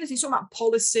 because if you talk about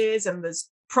policies and there's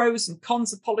pros and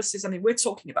cons of policies, I mean, we're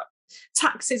talking about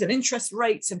taxes and interest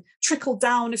rates and trickle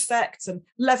down effects and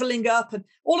leveling up and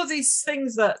all of these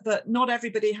things that not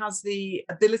everybody has the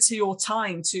ability or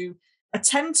time to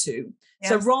attend to.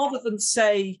 Yes. So rather than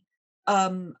say,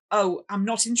 oh, I'm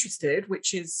not interested,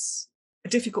 which is a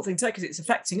difficult thing to say because it's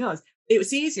affecting us, it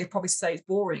was easier probably to say it's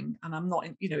boring and I'm not,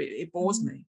 it bores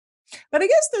me. But I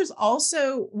guess there's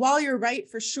also, while you're right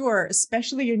for sure,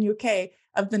 especially in UK,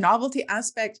 of the novelty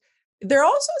aspect, there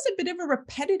also is a bit of a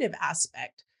repetitive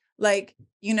aspect. Like,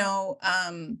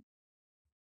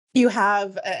 You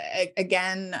have,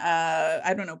 again,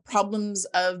 I don't know, problems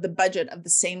of the budget of the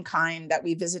same kind that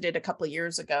we visited a couple of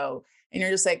years ago. And you're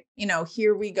just like,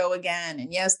 here we go again.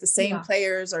 And yes, the same Yeah.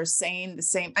 players are saying the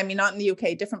same, I mean, not in the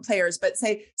UK, different players, but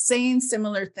saying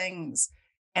similar things.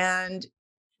 And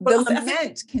But the I think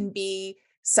lament can be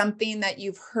something that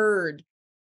you've heard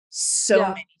so yeah,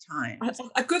 many times.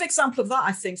 a good example of that,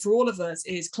 I think, for all of us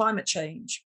is climate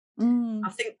change. Mm,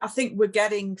 I think we're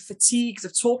getting fatigued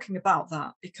of talking about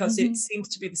that because it mhm, seems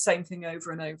to be the same thing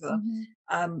over and over.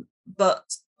 mhm.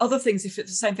 But other things, if it's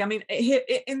the same thing, I mean, here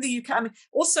in the UK, I mean,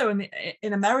 also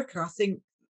in America, I think.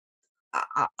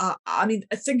 I mean,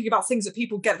 thinking about things that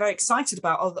people get very excited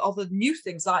about are the new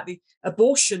things like the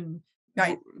abortion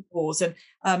Right. laws, and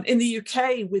in the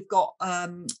UK we've got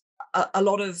a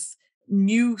lot of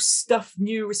new stuff,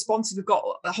 new responses. We've got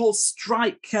a whole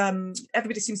strike.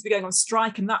 Everybody seems to be going on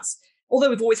strike, and that's although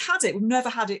we've always had it, we've never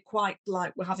had it quite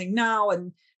like we're having now,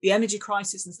 and the energy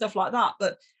crisis and stuff like that.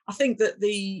 But I think that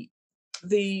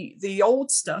the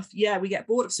old stuff, yeah, we get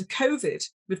bored of. So COVID,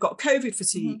 we've got COVID Hmm.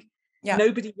 fatigue. Yeah.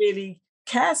 Nobody really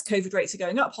cares. COVID rates are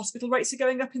going up, hospital rates are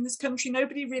going up in this country.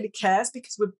 Nobody really cares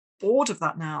because we're bored of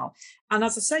that now. And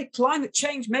as I say, climate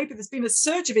change, maybe there's been a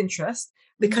surge of interest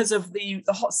Mhm. because of the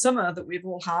hot summer that we've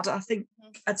all had. I think,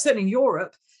 Mhm. and certainly in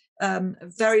Europe, a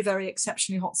very, very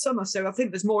exceptionally hot summer. So I think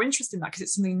there's more interest in that because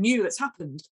it's something new that's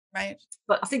happened. Right.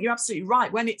 But I think you're absolutely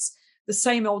right. When it's the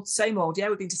same old, yeah,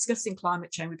 we've been discussing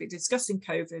climate change, we've been discussing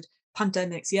COVID,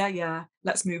 pandemics, yeah,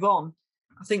 let's move on.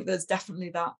 I think there's definitely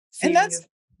that And feeling that's of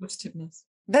repetitiveness.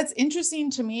 That's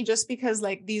interesting to me just because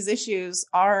like these issues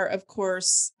are of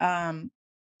course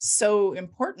so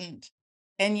important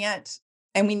and yet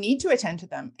and we need to attend to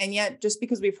them and yet just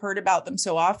because we've heard about them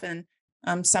so often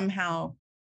somehow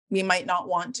we might not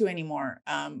want to anymore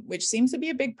which seems to be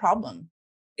a big problem.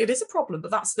 It is a problem,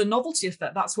 but that's the novelty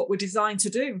effect. That's what we're designed to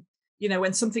do. You know,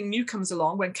 when something new comes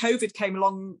along, when COVID came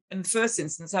along in the first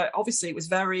instance, obviously it was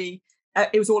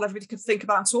it was all everybody could think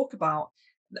about and talk about.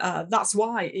 That's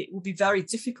why it will be very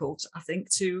difficult, I think,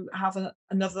 to have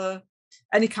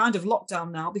any kind of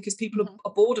lockdown now because people Mhm.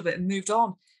 are bored of it and moved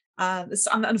on.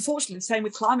 And unfortunately, the same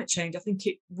with climate change. I think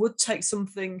it would take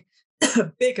something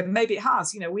big, and maybe it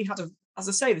has. You know, we had as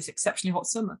I say, this exceptionally hot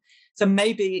summer, so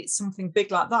maybe it's something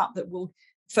big like that that will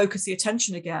focus the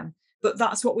attention again. But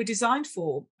that's what we're designed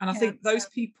for. And I Yeah. think those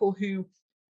people who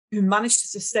manage to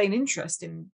sustain interest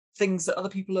in things that other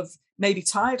people have maybe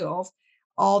tired of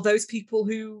are those people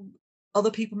who other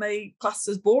people may class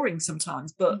as boring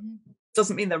sometimes, but Hmm.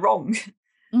 doesn't mean they're wrong.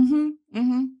 Hmm.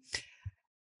 Hmm.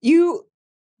 You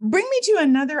bring me to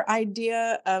another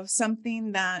idea of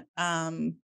something that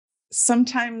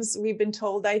sometimes we've been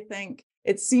told, I think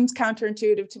it seems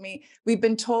counterintuitive to me. We've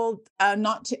been told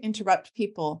not to interrupt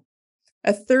people.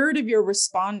 A third of your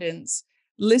respondents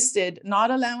listed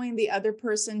not allowing the other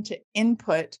person to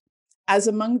input as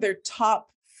among their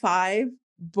top 5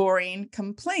 boring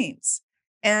complaints.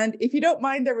 And if you don't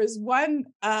mind, there was one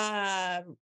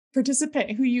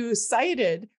participant who you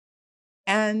cited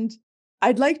and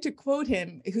I'd like to quote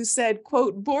him who said,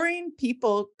 quote, boring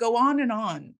people go on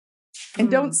and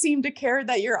don't Mm, seem to care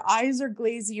that your eyes are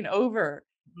glazing over.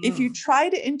 If you mm, try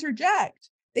to interject,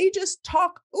 they just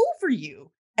talk over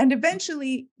you. And mm.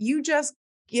 eventually you just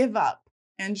give up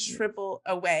and Yeah. shrivel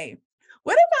away.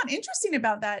 What I found interesting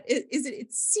about that is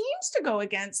it seems to go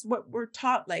against what we're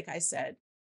taught, like I said,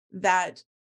 that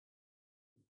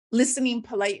listening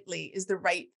politely is the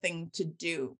right thing to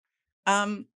do.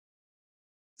 Um,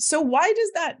 So why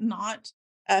does that not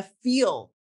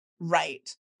feel right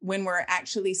when we're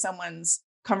actually someone's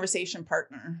conversation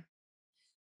partner?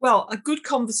 Well, a good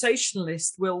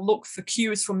conversationalist will look for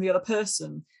cues from the other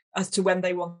person as to when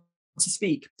they want to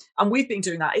speak. And we've been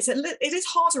doing that. It is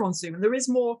harder on Zoom and there is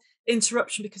more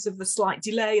interruption because of the slight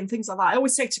delay and things like that. I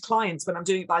always say to clients when I'm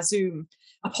doing it by Zoom,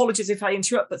 apologies if I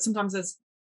interrupt, but sometimes there's,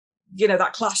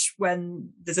 that clash when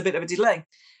there's a bit of a delay.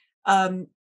 Um,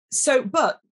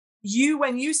 but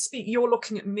when you speak, you're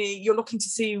looking at me, you're looking to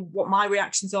see what my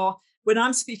reactions are. When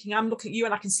I'm speaking, I'm looking at you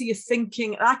and I can see you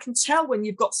thinking, and I can tell when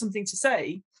you've got something to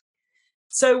say.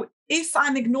 So if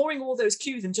I'm ignoring all those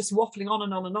cues and just waffling on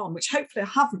and on and on, which hopefully I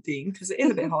haven't been because it is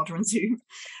a bit harder on Zoom,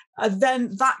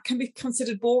 then that can be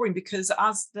considered boring because,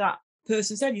 as that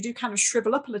person said, you do kind of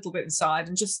shrivel up a little bit inside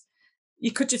and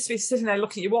you could just be sitting there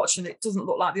looking at your watch and it doesn't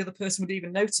look like the other person would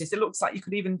even notice. It looks like you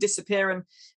could even disappear and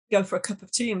go for a cup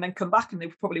of tea and then come back and they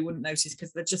probably wouldn't notice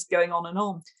because they're just going on and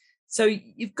on. So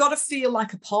you've got to feel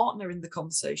like a partner in the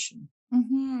conversation.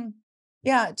 Hmm.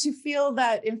 Yeah, to feel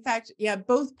that, in fact, yeah,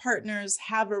 both partners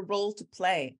have a role to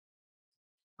play,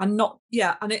 And not,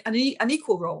 yeah, an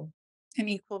equal role. an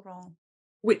equal role.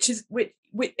 which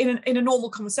in a normal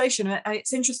conversation. And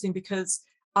it's interesting because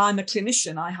I'm a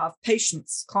clinician, I have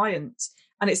patients, clients,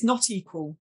 and it's not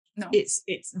equal. No. It's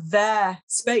their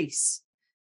space.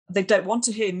 They don't want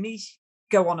to hear me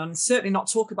go on and certainly not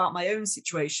talk about my own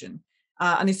situation.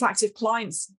 And in fact, if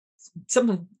clients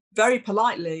sometimes very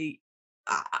politely,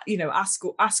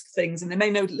 ask things, and they may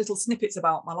know little snippets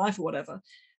about my life or whatever,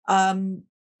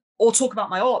 or talk about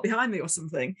my art behind me or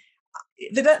something,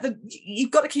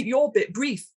 you've got to keep your bit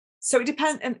brief. So it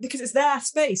depends, and because it's their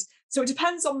space. So it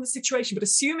depends on the situation. But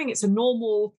assuming it's a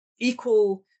normal,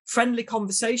 equal, friendly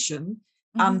conversation,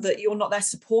 and that you're not there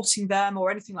supporting them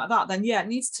or anything like that, then yeah, it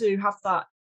needs to have that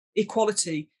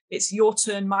equality. It's your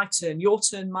turn, my turn, your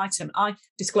turn, my turn. I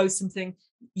disclose something,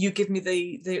 you give me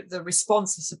the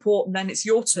response, the support, and then it's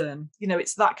your turn.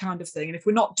 It's that kind of thing. And if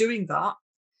we're not doing that,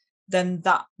 then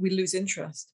that we lose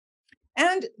interest.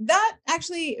 And that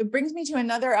actually brings me to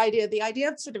another idea, the idea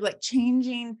of sort of like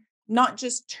changing not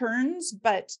just turns,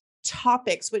 but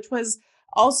topics, which was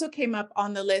also came up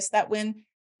on the list, that when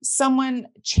someone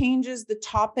changes the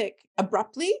topic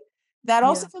abruptly, that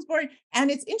also feels boring.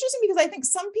 And it's interesting because I think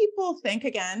some people think,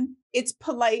 again, it's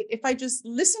polite if I just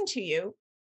listen to you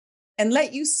and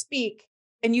let you speak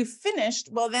and you've finished,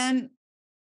 well, then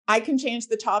I can change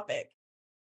the topic.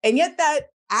 And yet that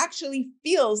actually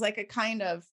feels like a kind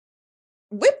of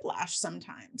whiplash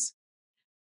sometimes.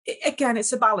 Again,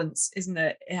 it's a balance, isn't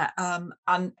it? Yeah.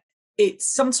 And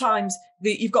it's sometimes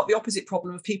you've got the opposite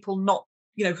problem of people not,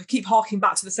 keep harking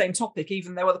back to the same topic,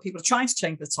 even though other people are trying to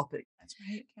change the topic. That's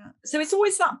right. Yeah. So it's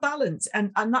always that balance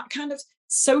and that kind of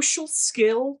social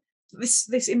skill,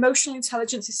 this emotional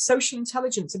intelligence, this social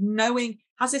intelligence of knowing,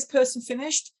 has this person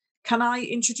finished? Can I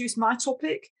introduce my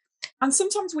topic? And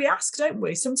sometimes we ask, don't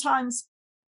we? Sometimes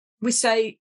we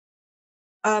say,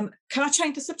 can I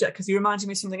change the subject because you're reminding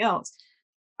me of something else?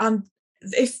 And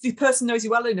if the person knows you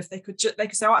well enough, they could say,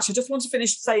 oh, actually, I just want to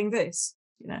finish saying this,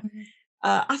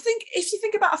 I think if you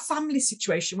think about a family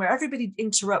situation where everybody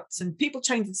interrupts and people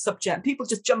change the subject and people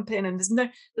just jump in and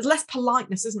there's less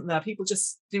politeness, isn't there? People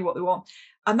just do what they want.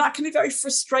 And that can be very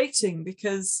frustrating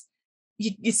because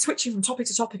you're switching from topic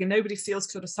to topic and nobody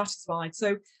feels sort of satisfied.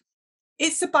 So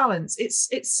it's a balance.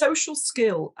 It's social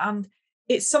skill. And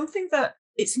it's something that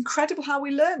it's incredible how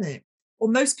we learn it, or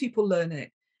most people learn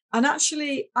it. And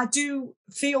actually, I do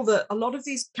feel that a lot of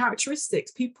these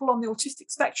characteristics, people on the autistic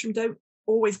spectrum don't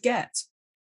always get.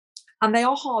 And they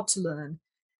are hard to learn.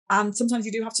 And sometimes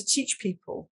you do have to teach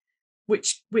people,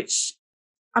 which,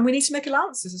 and we need to make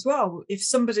allowances as well. If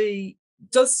somebody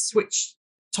does switch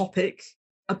topic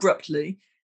abruptly,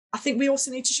 I think we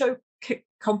also need to show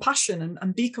compassion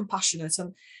and be compassionate.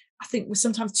 And I think we're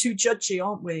sometimes too judgy,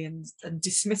 aren't we? And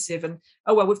dismissive. And,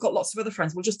 oh, well, we've got lots of other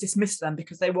friends, we'll just dismiss them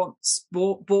because they want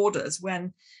borders.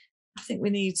 When I think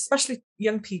we need, especially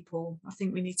young people, I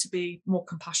think we need to be more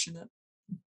compassionate.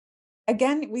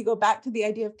 Again, we go back to the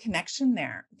idea of connection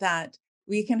there, that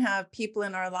we can have people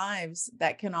in our lives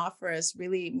that can offer us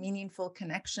really meaningful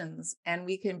connections, and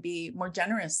we can be more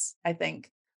generous, I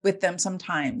think, with them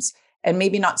sometimes, and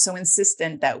maybe not so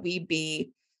insistent that we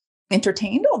be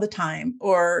entertained all the time,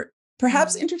 or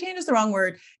perhaps entertained is the wrong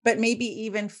word, but maybe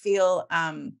even feel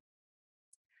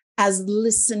as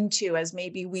listened to as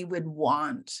maybe we would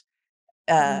want,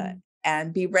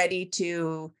 and be ready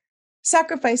to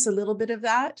sacrifice a little bit of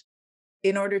that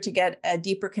in order to get a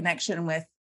deeper connection with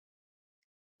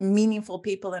meaningful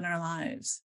people in our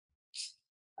lives.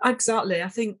 Exactly. I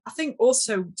think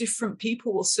also different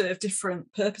people will serve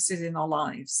different purposes in our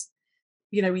lives.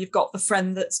 You've got the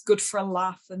friend that's good for a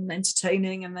laugh and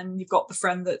entertaining, and then you've got the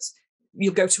friend that's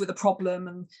you'll go to with a problem,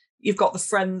 and you've got the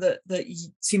friend that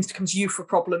seems to come to you for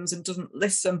problems and doesn't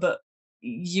listen, but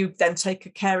you then take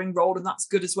a caring role, and that's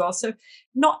good as well. So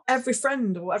not every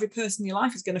friend or every person in your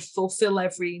life is going to fulfill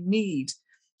every need.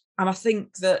 And I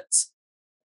think that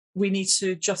we need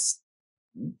to just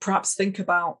perhaps think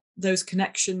about those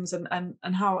connections and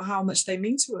how much they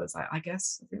mean to us. I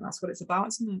guess I think that's what it's about,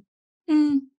 isn't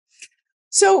it?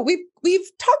 So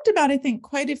we've talked about, I think,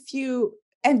 quite a few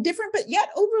and different, but yet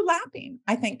overlapping,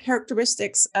 I think,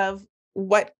 characteristics of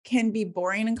what can be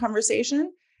boring in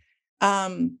conversation.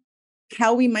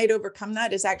 How we might overcome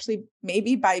that is actually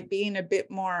maybe by being a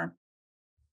bit more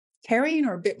caring,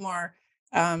 or a bit more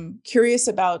curious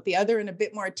about the other, and a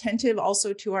bit more attentive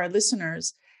also to our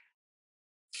listeners.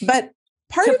 But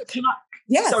can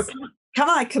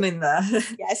I come in there?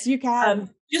 Yes, you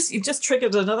can. You've just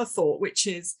triggered another thought, which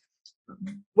is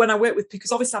when I work with,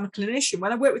 because obviously I'm a clinician,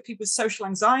 when I work with people with social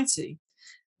anxiety,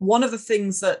 one of the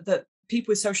things that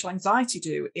people with social anxiety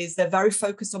do is they're very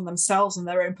focused on themselves and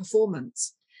their own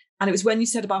performance. And it was when you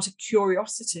said about a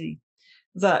curiosity,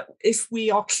 that if we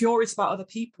are curious about other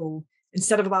people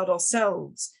instead of about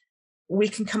ourselves, we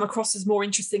can come across as more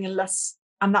interesting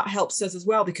and that helps us as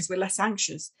well because we're less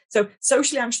anxious. So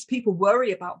socially anxious people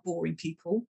worry about boring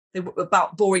people,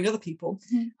 about boring other people,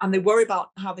 and they worry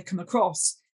about how they come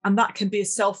across. And that can be a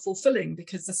self-fulfilling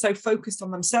because they're so focused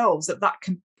on themselves that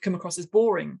can come across as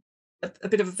boring, a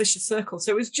bit of a vicious circle.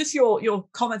 So it's just your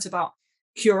comment about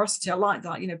curiosity. I like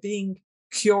that, being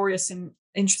curious and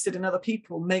interested in other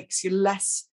people makes you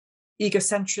less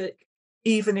egocentric,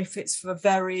 even if it's for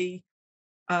very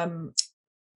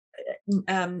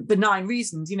benign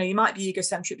reasons. You might be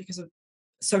egocentric because of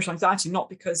social anxiety, not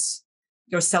because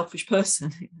you're a selfish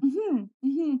person.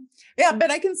 Yeah,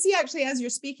 but I can see actually as you're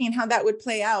speaking how that would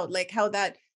play out, like how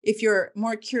that if you're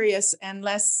more curious and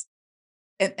less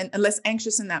and less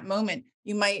anxious in that moment,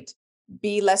 you might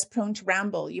be less prone to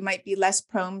ramble. You might be less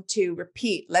prone to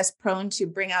repeat, less prone to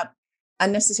bring up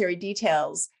unnecessary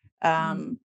details,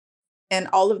 and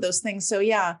all of those things. So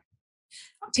yeah,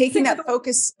 taking that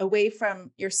focus away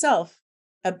from yourself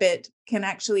a bit can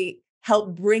actually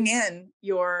help bring in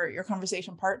your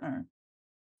conversation partner.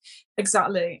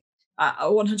 Exactly.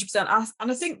 100%.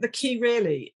 And I think the key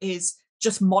really is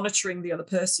just monitoring the other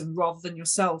person rather than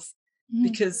yourself,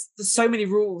 because there's so many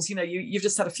rules. You've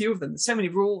just had a few of them. There's so many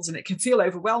rules and it can feel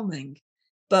overwhelming.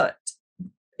 But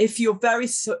if you're very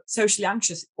socially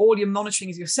anxious, all you're monitoring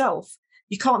is yourself.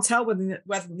 You can't tell whether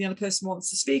the other person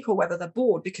wants to speak or whether they're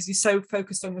bored because you're so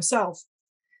focused on yourself.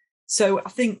 So I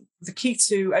think the key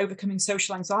to overcoming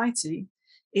social anxiety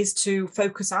is to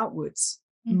focus outwards,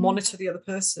 monitor the other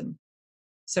person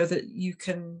so that you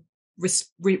can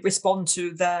respond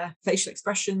to their facial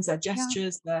expressions, their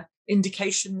gestures, their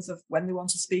indications of when they want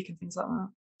to speak and things like that.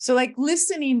 So like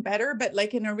listening better, but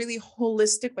like in a really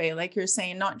holistic way, like you're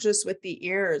saying, not just with the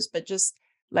ears, but just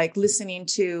like listening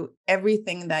to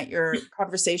everything that your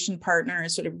conversation partner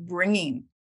is sort of bringing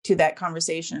to that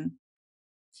conversation.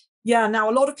 Yeah. Now,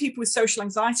 a lot of people with social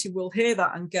anxiety will hear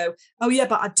that and go, oh, yeah,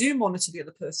 but I do monitor the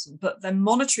other person. But they're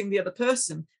monitoring the other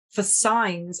person for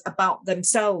signs about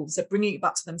themselves. They're bringing it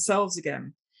back to themselves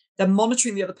again. They're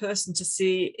monitoring the other person to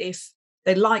see if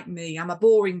they like me. Am I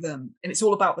boring them? And it's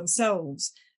all about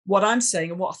themselves. What I'm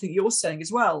saying, and what I think you're saying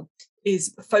as well,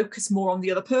 is focus more on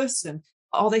the other person.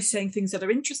 Are they saying things that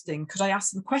are interesting? Could I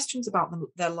ask them questions about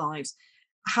their lives?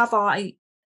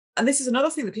 And this is another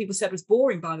thing that people said was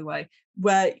boring, by the way,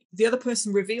 where the other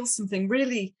person reveals something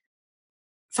really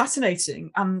fascinating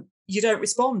and you don't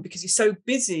respond because you're so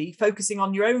busy focusing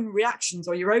on your own reactions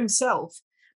or your own self.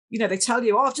 They tell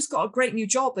you, oh, I've just got a great new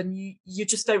job, and you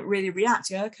just don't really react.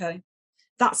 Yeah, okay.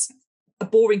 That's a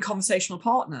boring conversational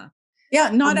partner. Yeah,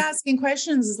 not asking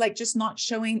questions is like just not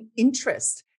showing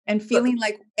interest and feeling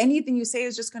like anything you say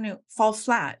is just going to fall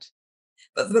flat.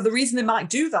 But the reason they might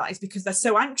do that is because they're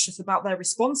so anxious about their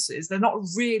responses. They're not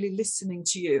really listening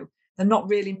to you. They're not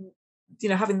really,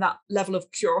 having that level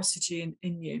of curiosity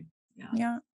in you.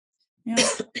 Yeah.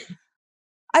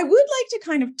 I would like to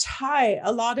kind of tie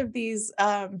a lot of these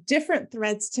different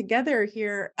threads together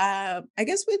here. I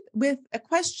guess with a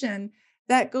question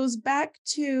that goes back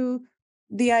to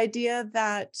the idea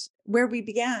that where we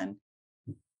began,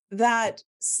 that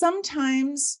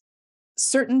sometimes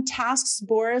certain tasks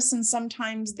bore us and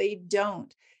sometimes they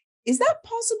don't. Is that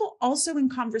possible also in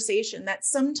conversation, that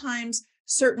sometimes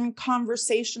certain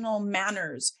conversational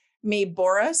manners may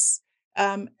bore us,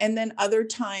 and then other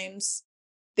times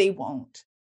they won't?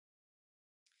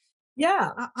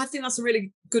 Yeah, I think that's a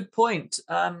really good point.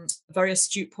 A very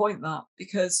astute point, that,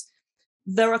 because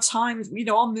there are times,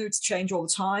 our moods change all the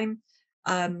time.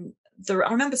 I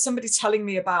remember somebody telling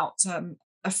me about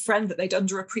a friend that they'd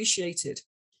underappreciated.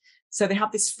 So they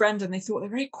had this friend and they thought they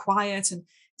were very quiet and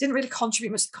didn't really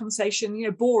contribute much to the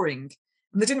conversation, boring.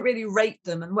 And they didn't really rate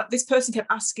them. And this person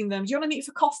kept asking them, do you want to meet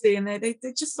for coffee? And they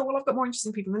just thought, well, I've got more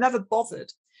interesting people. They never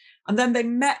bothered. And then they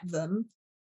met them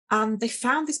and they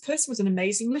found this person was an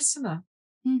amazing listener.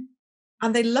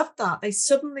 And they loved that. They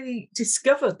suddenly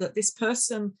discovered that this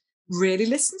person really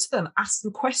listened to them, asked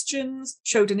them questions,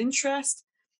 showed an interest.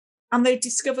 And they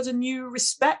discovered a new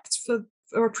respect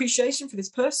or appreciation for this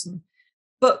person.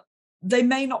 But they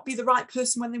may not be the right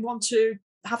person when they want to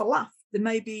have a laugh. They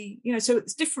may be, so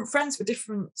it's different friends for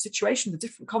different situations,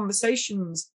 different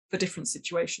conversations for different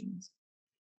situations.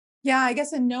 Yeah, I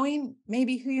guess, and knowing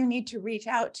maybe who you need to reach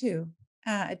out to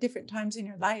at different times in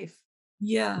your life.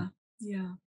 Yeah.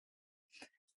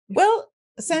 Well,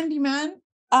 Sandy Mann,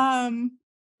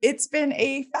 it's been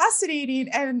a fascinating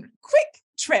and quick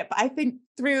trip, I think,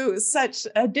 through such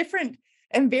a different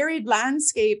and varied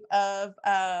landscape of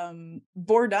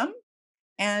boredom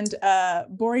and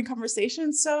boring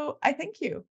conversations. So I thank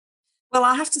you. Well,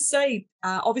 I have to say,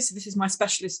 obviously, this is my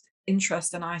specialist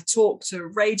interest, and I talk to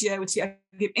radio and I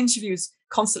give interviews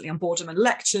constantly on boredom and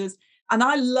lectures. And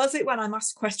I love it when I'm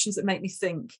asked questions that make me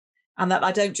think and that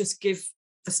I don't just give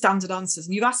the standard answers.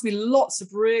 And you've asked me lots of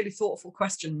really thoughtful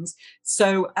questions.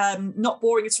 So, not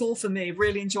boring at all for me.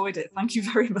 Really enjoyed it. Thank you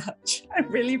very much. I'm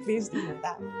really pleased to hear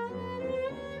that.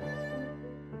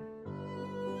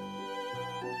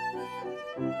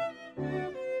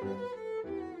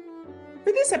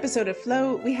 For this episode of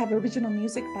Flow, we have original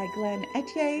music by Glenn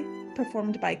Etier,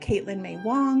 performed by Caitlin May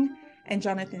Wong and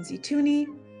Jonathan Zituni,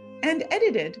 and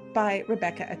edited by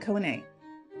Rebecca Akone.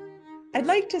 I'd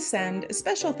like to send a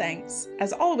special thanks,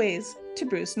 as always, to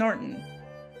Bruce Norton.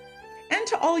 And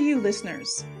to all you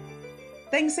listeners.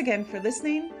 Thanks again for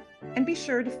listening, and be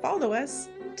sure to follow us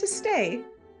to stay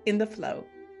in the flow.